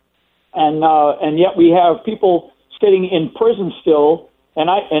cell, and yet we have people sitting in prison still, and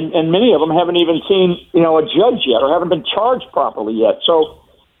many of them haven't even seen a judge yet, or haven't been charged properly yet. So,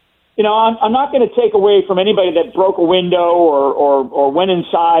 I'm not going to take away from anybody that broke a window or went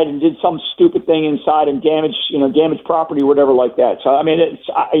inside and did some stupid thing inside and damaged property or whatever like that. So I mean, it's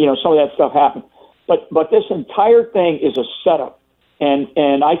some of that stuff happened, but this entire thing is a setup,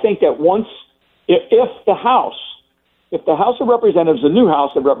 and I think that if the House of Representatives, the new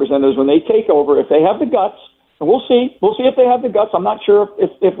House of Representatives, when they take over, if they have the guts, and we'll see if they have the guts. I'm not sure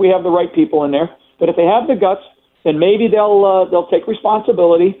if we have the right people in there, but if they have the guts, then maybe they'll take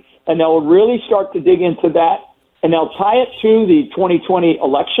responsibility and they'll really start to dig into that, and they'll tie it to the 2020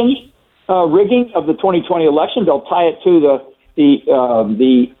 election, rigging of the 2020 election. They'll tie it to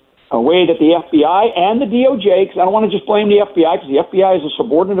the way that the FBI and the DOJ, because I don't want to just blame the FBI, because the FBI is a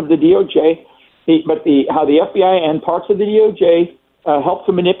subordinate of the DOJ. How the FBI and parts of the DOJ helped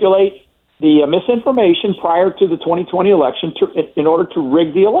to manipulate the misinformation prior to the 2020 election in order to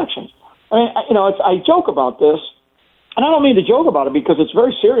rig the election. I mean, I joke about this, and I don't mean to joke about it because it's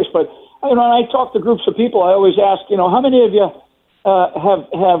very serious. But when I talk to groups of people, I always ask, how many of you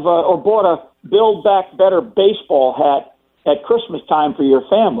have or bought a Build Back Better baseball hat at Christmas time for your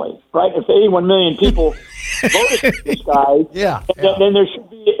family, right? If 81 million people voted for this guy, then there should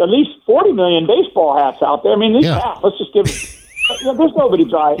be at least 40 million baseball hats out there. I mean, let's just give there's nobody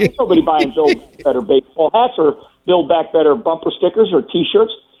buying Build Better baseball hats or Build Back Better bumper stickers or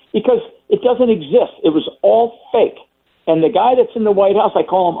T-shirts because it doesn't exist. It was all fake. And the guy that's in the White House, I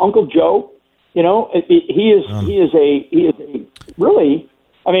call him Uncle Joe. He is a really.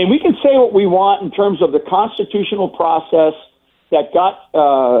 I mean, we can say what we want in terms of the constitutional process that got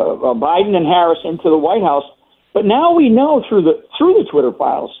Biden and Harris into the White House, but now we know through the Twitter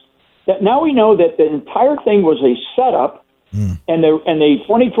files that the entire thing was a setup, and the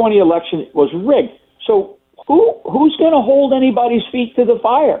 2020 election was rigged. So who's going to hold anybody's feet to the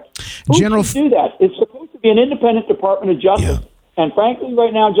fire? Who can do that? It's supposed to be an independent Department of Justice, and frankly,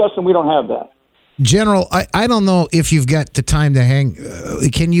 right now, Justin, we don't have that. General, I don't know if you've got the time to hang.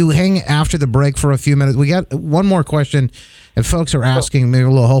 Can you hang after the break for a few minutes? We got one more question, and folks are asking maybe a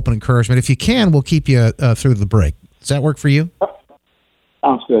little hope and encouragement. If you can, we'll keep you through the break. Does that work for you?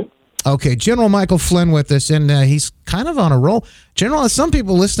 Sounds good. Okay, General Michael Flynn with us, and he's kind of on a roll. General, some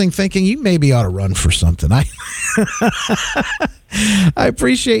people listening thinking you maybe ought to run for something. I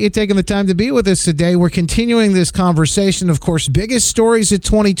appreciate you taking the time to be with us today. We're continuing this conversation. Of course, biggest stories of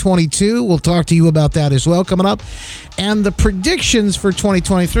 2022. We'll talk to you about that as well coming up. And the predictions for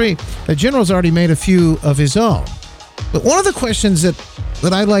 2023. The General's already made a few of his own. But one of the questions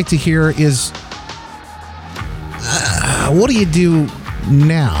that I'd like to hear is, what do you do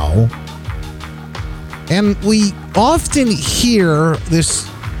now? And we often hear this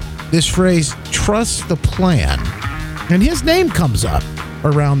phrase, trust the plan. And his name comes up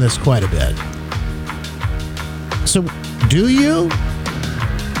around this quite a bit. So, do you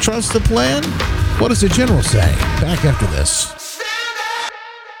trust the plan? What does the General say? Back after this.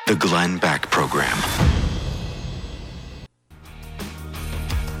 The Glenn Beck Program.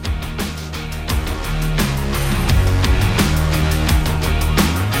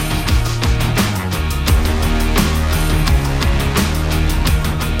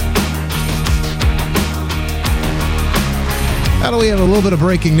 Now we have a little bit of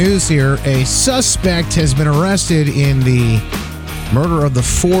breaking news here. A suspect has been arrested in the murder of the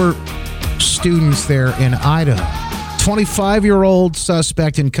 4 students there in Idaho. 25-year-old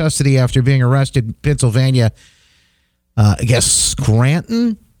suspect in custody after being arrested in Pennsylvania. I guess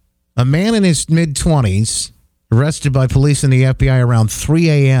Scranton? A man in his mid-20s arrested by police and the FBI around 3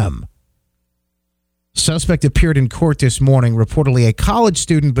 a.m. Suspect appeared in court this morning, reportedly a college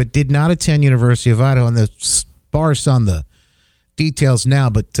student, but did not attend University of Idaho. And the sparse on the details now,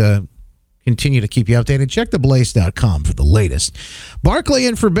 but continue to keep you updated. Check theblaze.com for the latest. Barclay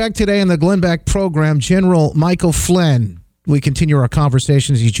in for Beck today on the Glenn Beck program. General Michael Flynn. We continue our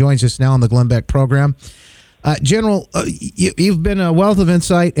conversations. He joins us now on the Glenn Beck program. General, you've been a wealth of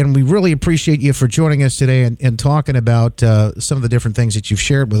insight, and we really appreciate you for joining us today and talking about some of the different things that you've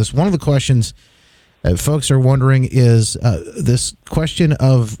shared with us. One of the questions folks are wondering is this question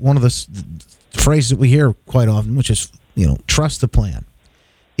of one of the phrases that we hear quite often, which is, trust the plan.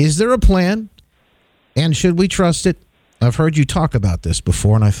 Is there a plan, and should we trust it? I've heard you talk about this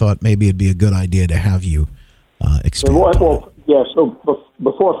before, and I thought maybe it'd be a good idea to have you explain. Well, Yeah. So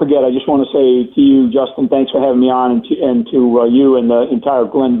before I forget, I just want to say to you, Justin, thanks for having me on, and to you and the entire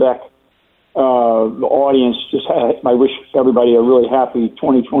Glenn Beck audience. I wish everybody a really happy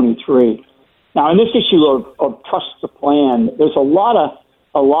 2023. Now, in this issue of trust the plan, there's a lot of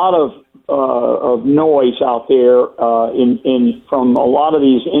noise out there from a lot of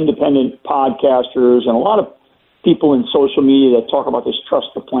these independent podcasters and a lot of people in social media that talk about this trust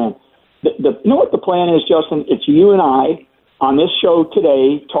the plan. You know what the plan is, Justin? It's you and I on this show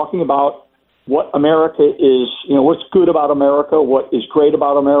today talking about what America is, what's good about America, what is great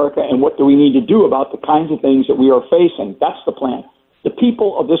about America, and what do we need to do about the kinds of things that we are facing. That's the plan. The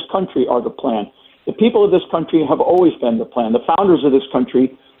people of this country are the plan. The people of this country have always been the plan. The founders of this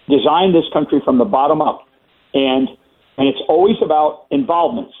country designed this country from the bottom up. And it's always about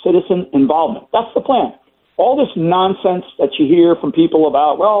involvement, citizen involvement. That's the plan. All this nonsense that you hear from people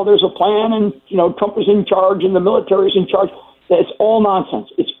about, well, there's a plan and, Trump is in charge and the military is in charge. It's all nonsense.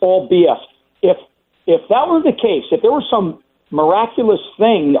 It's all BS. If that were the case, if there was some miraculous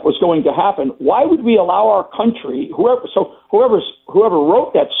thing that was going to happen, why would we allow our country, whoever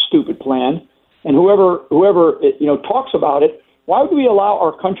wrote that stupid plan and whoever talks about it, why would we allow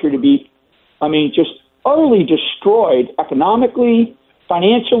our country to be, just utterly destroyed economically,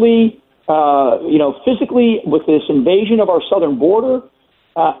 financially, physically with this invasion of our southern border?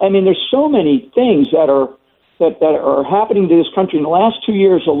 There's so many things that are happening to this country in the last 2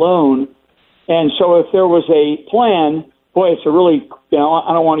 years alone. And so if there was a plan, boy, it's a really,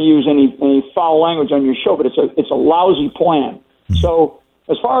 I don't want to use any foul language on your show, but it's a lousy plan. So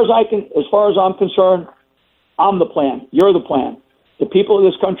as far as I'm concerned, I'm the plan. You're the plan. The people of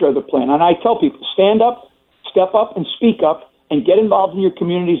this country are the plan. And I tell people, stand up, step up, and speak up, and get involved in your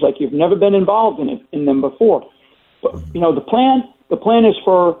communities like you've never been involved in them before. But the plan is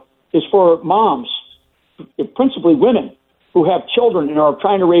for moms, principally women, who have children and are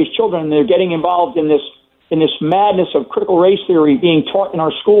trying to raise children, and they're getting involved in this madness of critical race theory being taught in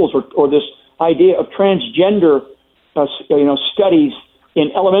our schools, or this idea of transgender studies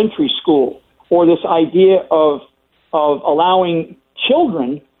in elementary school, or this idea of allowing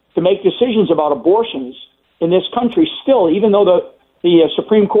children to make decisions about abortions in this country still, even though the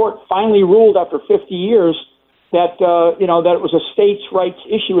Supreme Court finally ruled after 50 years that that it was a states' rights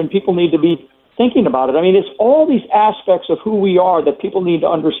issue and people need to be thinking about it. It's all these aspects of who we are that people need to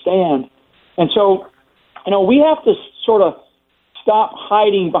understand. And so, we have to sort of stop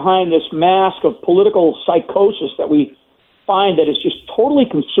hiding behind this mask of political psychosis that we find that is just totally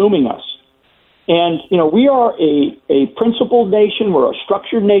consuming us. And, we are a principled nation. We're a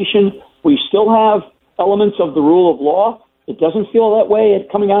structured nation. We still have elements of the rule of law. It doesn't feel that way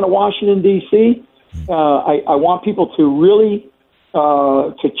coming out of Washington, D.C. I want people to really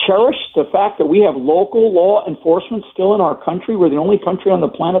to cherish the fact that we have local law enforcement still in our country. We're the only country on the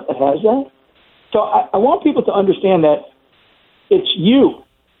planet that has that. So I want people to understand that it's you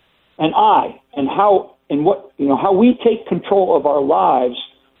and I and how we take control of our lives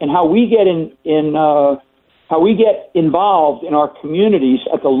and how we get how we get involved in our communities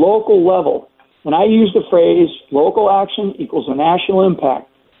at the local level. And I use the phrase local action equals a national impact.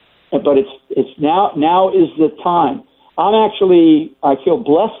 But it's now is the time. I feel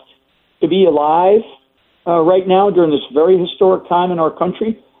blessed to be alive right now during this very historic time in our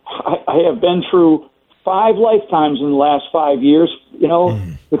country. I have been through 5 lifetimes in the last 5 years,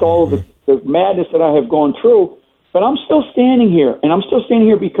 with all of the madness that I have gone through. But I'm still standing here, and I'm still standing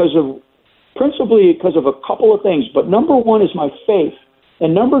here principally because of a couple of things. But number one is my faith,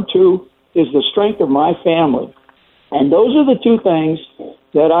 and number two is the strength of my family. And those are the two things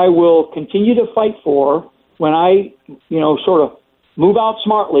that I will continue to fight for when I, sort of move out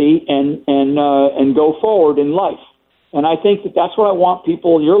smartly and go forward in life. And I think that's what I want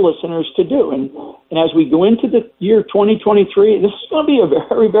people, your listeners, to do. And as we go into the year 2023, this is going to be a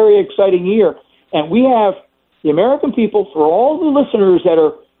very, very exciting year. And we have the American people, for all the listeners that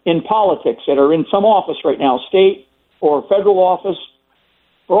are in politics, that are in some office right now, state or federal office,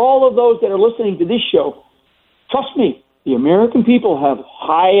 for all of those that are listening to this show, trust me, the American people have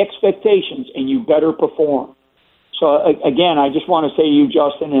high expectations, and you better perform. So, again, I just want to say to you,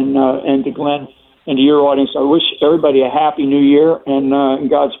 Justin, and to Glenn, and to your audience, I wish everybody a happy new year and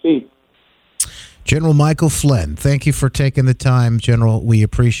Godspeed. General Michael Flynn, thank you for taking the time, General. We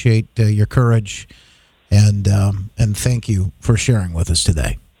appreciate your courage, and thank you for sharing with us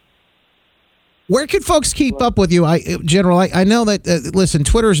today. Where can folks keep up with you, General? I know that, listen,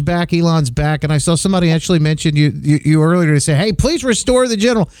 Twitter's back, Elon's back, and I saw somebody actually mention you earlier to say, hey, please restore the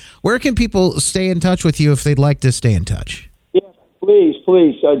General. Where can people stay in touch with you if they'd like to stay in touch? Yeah, Please. They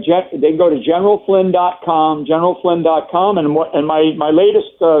can go to generalflynn.com, and my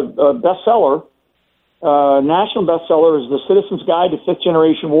latest bestseller, national bestseller, is The Citizen's Guide to Fifth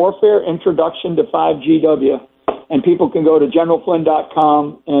Generation Warfare: Introduction to 5GW. And people can go to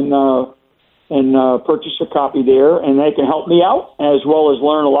generalflynn.com and purchase a copy there, and they can help me out as well as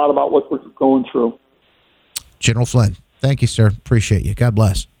learn a lot about what we're going through. General Flynn, thank you, sir. Appreciate you. God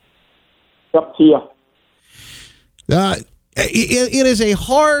bless. Yep, see ya. It is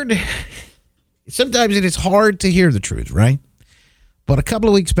sometimes it is hard to hear the truth, right? But a couple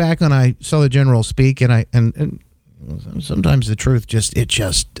of weeks back when I saw the general speak, and sometimes the truth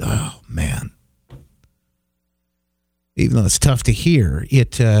oh man. Even though it's tough to hear,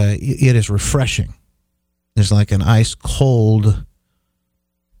 it is refreshing. It's like an ice cold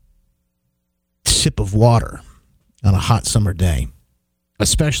sip of water on a hot summer day,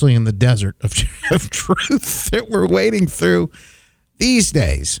 especially in the desert of truth that we're wading through these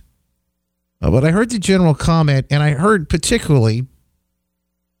days. But I heard the general comment, and I heard particularly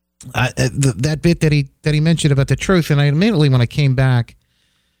that bit that he mentioned about the truth. And I immediately, when I came back,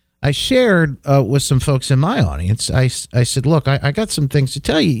 I shared with some folks in my audience. I said, look, I got some things to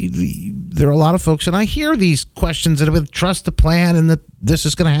tell you. There are a lot of folks, and I hear these questions that have trust the plan and that this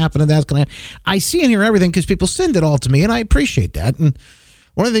is going to happen and that's going to happen. I see and hear everything because people send it all to me, and I appreciate that. And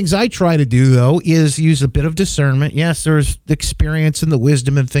one of the things I try to do, though, is use a bit of discernment. Yes, there's the experience and the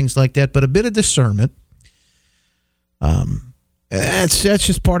wisdom and things like that, but a bit of discernment. That's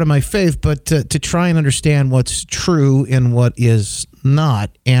just part of my faith, but to try and understand what's true and what is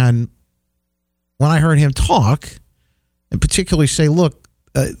not. And when I heard him talk, and particularly say, look,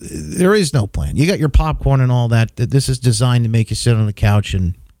 there is no plan. You got your popcorn and all that. This is designed to make you sit on the couch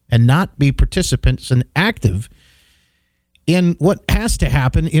and not be participants and active in what has to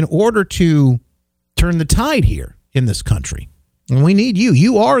happen in order to turn the tide here in this country. And we need you.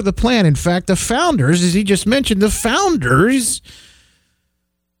 You are the plan. In fact, the founders, as he just mentioned, the founders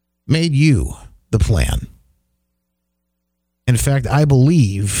made you the plan. In fact, I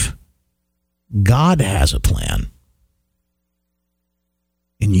believe God has a plan.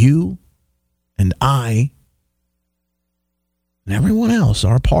 And you and I and everyone else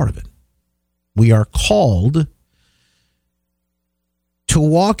are a part of it. We are called to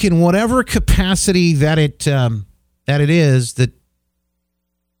walk in whatever capacity that it is that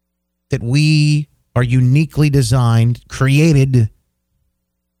we are uniquely designed, created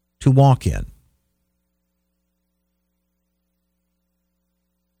to walk in.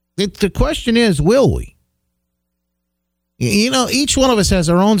 The question is, will we? You know, each one of us has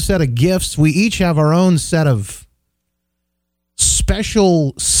our own set of gifts. We each have our own set of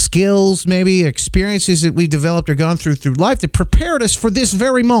special skills, maybe experiences that we developed or gone through life that prepared us for this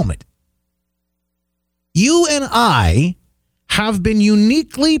very moment. You and I have been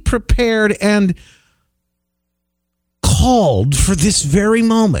uniquely prepared and called for this very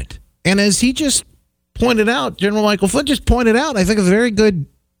moment. And as he just pointed out, General Michael Flynn just pointed out, I think a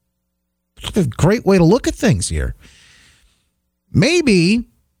great way to look at things here. Maybe,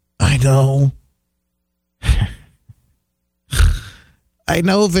 I know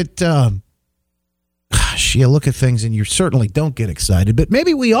that, you look at things and you certainly don't get excited, but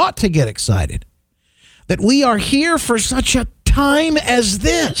maybe we ought to get excited that we are here for such a time as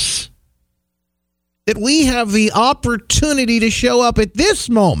this, that we have the opportunity to show up at this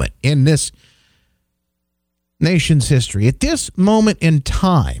moment in this nation's history, at this moment in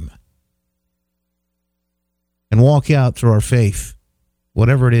time, and walk out through our faith,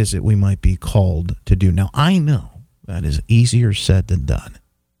 whatever it is that we might be called to do. Now, I know that is easier said than done,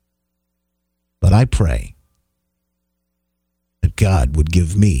 but I pray that God would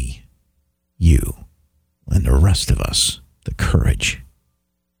give me, you, and the rest of us the courage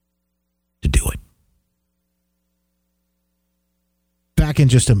to do it. Back in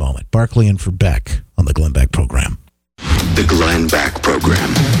just a moment. Barclay in for Beck on the Glenn Beck Program. The Glenn Beck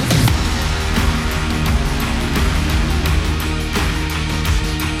Program.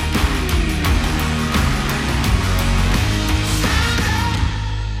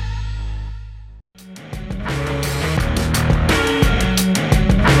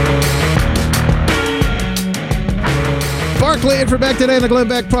 Barclay in for Beck today on the Glenn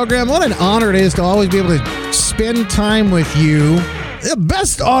Beck Program. What an honor it is to always be able to spend time with you. The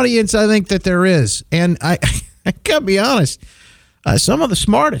best audience, I think, that there is. And I gotta be honest, some of the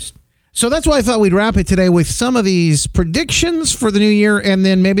smartest. So that's why I thought we'd wrap it today with some of these predictions for the new year and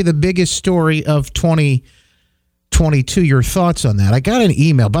then maybe the biggest story of 2022. Your thoughts on that. I got an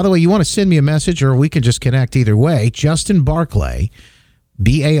email. By the way, you want to send me a message or we can just connect either way. Justin Barclay,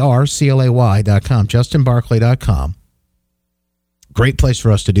 BARCLAY.com, justinbarclay.com. Great place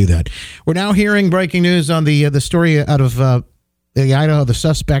for us to do that. We're now hearing breaking news on the story out of the Idaho, the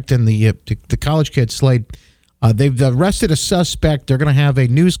suspect and the college kid Slade. They've arrested a suspect. They're going to have a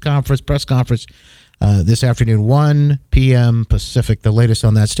press conference this afternoon, 1 p.m. Pacific. The latest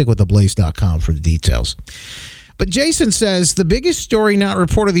on that. Stick with theblaze.com for the details. But Jason says the biggest story not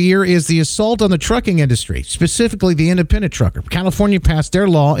reported of the year is the assault on the trucking industry, specifically the independent trucker. California passed their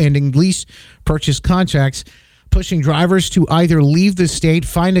law ending lease purchase contracts, pushing drivers to either leave the state,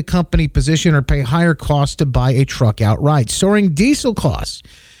 find a company position, or pay higher costs to buy a truck outright. Soaring diesel costs.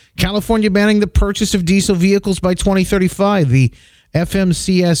 California banning the purchase of diesel vehicles by 2035. The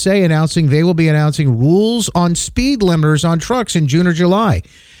FMCSA announcing they will be announcing rules on speed limiters on trucks in June or July.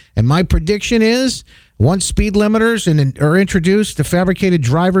 And my prediction is once speed limiters are introduced, the fabricated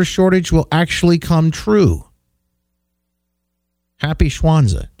driver shortage will actually come true. Happy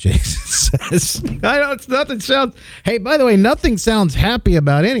Schwanza, Jason says. I know it's nothing sounds. Hey, by the way, nothing sounds happy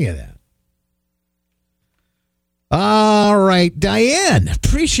about any of that. All right, Diane.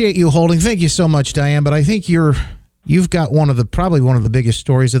 Appreciate you holding. Thank you so much, Diane. But I think you've got probably one of the biggest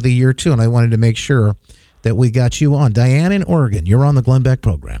stories of the year too, and I wanted to make sure that we got you on. Diane in Oregon, you're on the Glenn Beck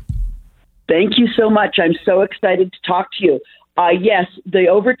program. Thank you so much. I'm so excited to talk to you. Yes, the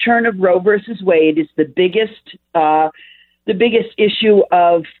overturn of Roe versus Wade is the biggest issue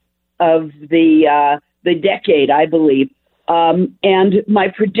of the decade, I believe. And my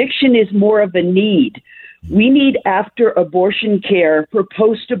prediction is more of a need. We need after abortion care for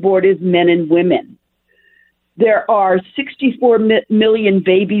post-abortive men and women. There are 64 million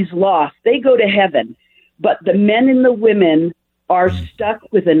babies lost. They go to heaven, but the men and the women are stuck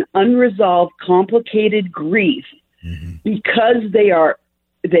with an unresolved, complicated grief because they are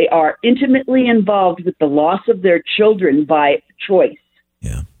intimately involved with the loss of their children by choice.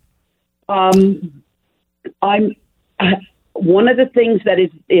 Yeah. One of the things that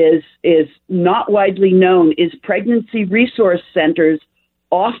is not widely known is pregnancy resource centers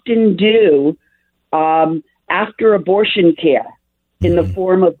often do after abortion care in the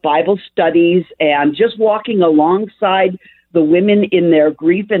form of Bible studies and just walking alongside the women in their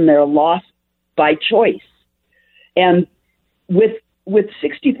grief and their loss by choice. And with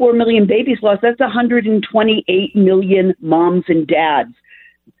 64 million babies lost, that's 128 million moms and dads.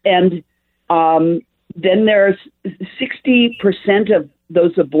 And then there's 60% of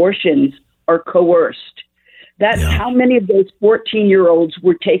those abortions are coerced. That's how many of those 14-year-olds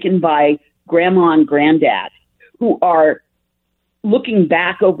were taken by grandma and granddad who are looking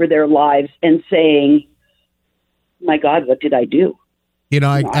back over their lives and saying, my God, what did I do? You know,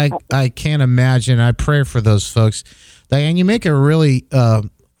 I can't imagine. I pray for those folks. Diane, you make a really, I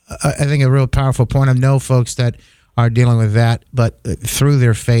think, a real powerful point. I know folks that are dealing with that, but through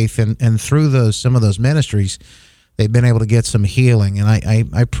their faith and through some of those ministries, they've been able to get some healing. And I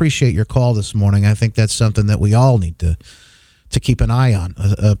appreciate your call this morning. I think that's something that we all need to keep an eye on,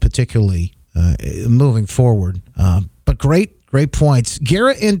 particularly moving forward. But great points.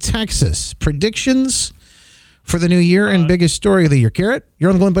 Garrett in Texas, predictions for the new year and biggest story of the year. Garrett,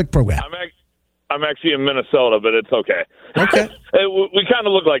 you're on the Glenn Beck program. I'm actually in Minnesota, but it's okay. Okay. We kind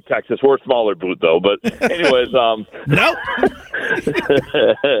of look like Texas. We're a smaller boot, though. But anyways, Nope.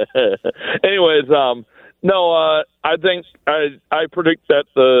 I think I predict that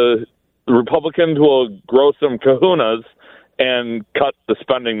the Republicans will grow some kahunas and cut the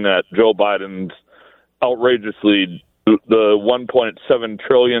spending that Joe Biden's outrageously, the $1.7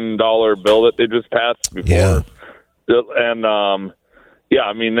 trillion bill that they just passed before. Yeah. And,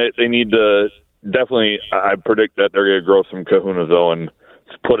 I mean, they need to definitely, I predict that they're going to grow some kahunas, though, and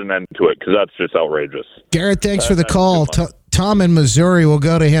put an end to it, because that's just outrageous. Garrett, thanks for the call. Tom in Missouri, we'll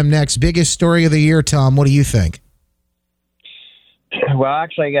go to him next. Biggest story of the year, Tom. What do you think? Well,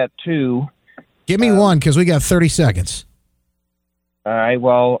 actually, I got two. Give me one, because we got 30 seconds. All right.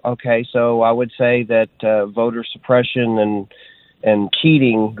 Well, okay. So I would say that voter suppression and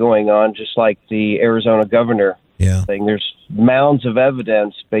cheating going on, just like the Arizona governor thing. There's mounds of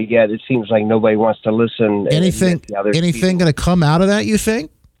evidence, but yet it seems like nobody wants to listen. Anything going to come out of that, you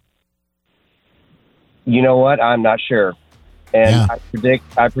think? You know what? I'm not sure. And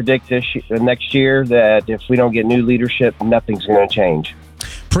I predict next year that if we don't get new leadership, nothing's going to change.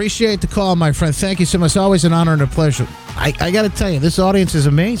 Appreciate the call, my friend. Thank you so much. It's always an honor and a pleasure. I got to tell you, this audience is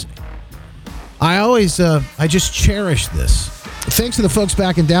amazing. I just cherish this. Thanks to the folks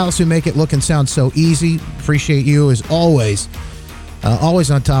back in Dallas who make it look and sound so easy. Appreciate you as always.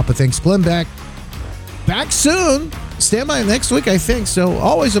 Always on top of things. Glenn Beck, back soon. Stand by next week, I think. So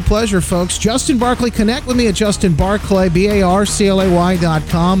always a pleasure, folks. Justin Barclay, connect with me at Justin Barclay,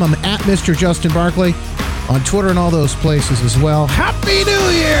 BARCLAY.com. I'm at Mr. Justin Barclay. on Twitter and all those places as well. Happy New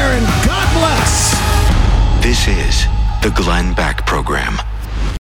Year and God bless. This is the Glenn Beck Program.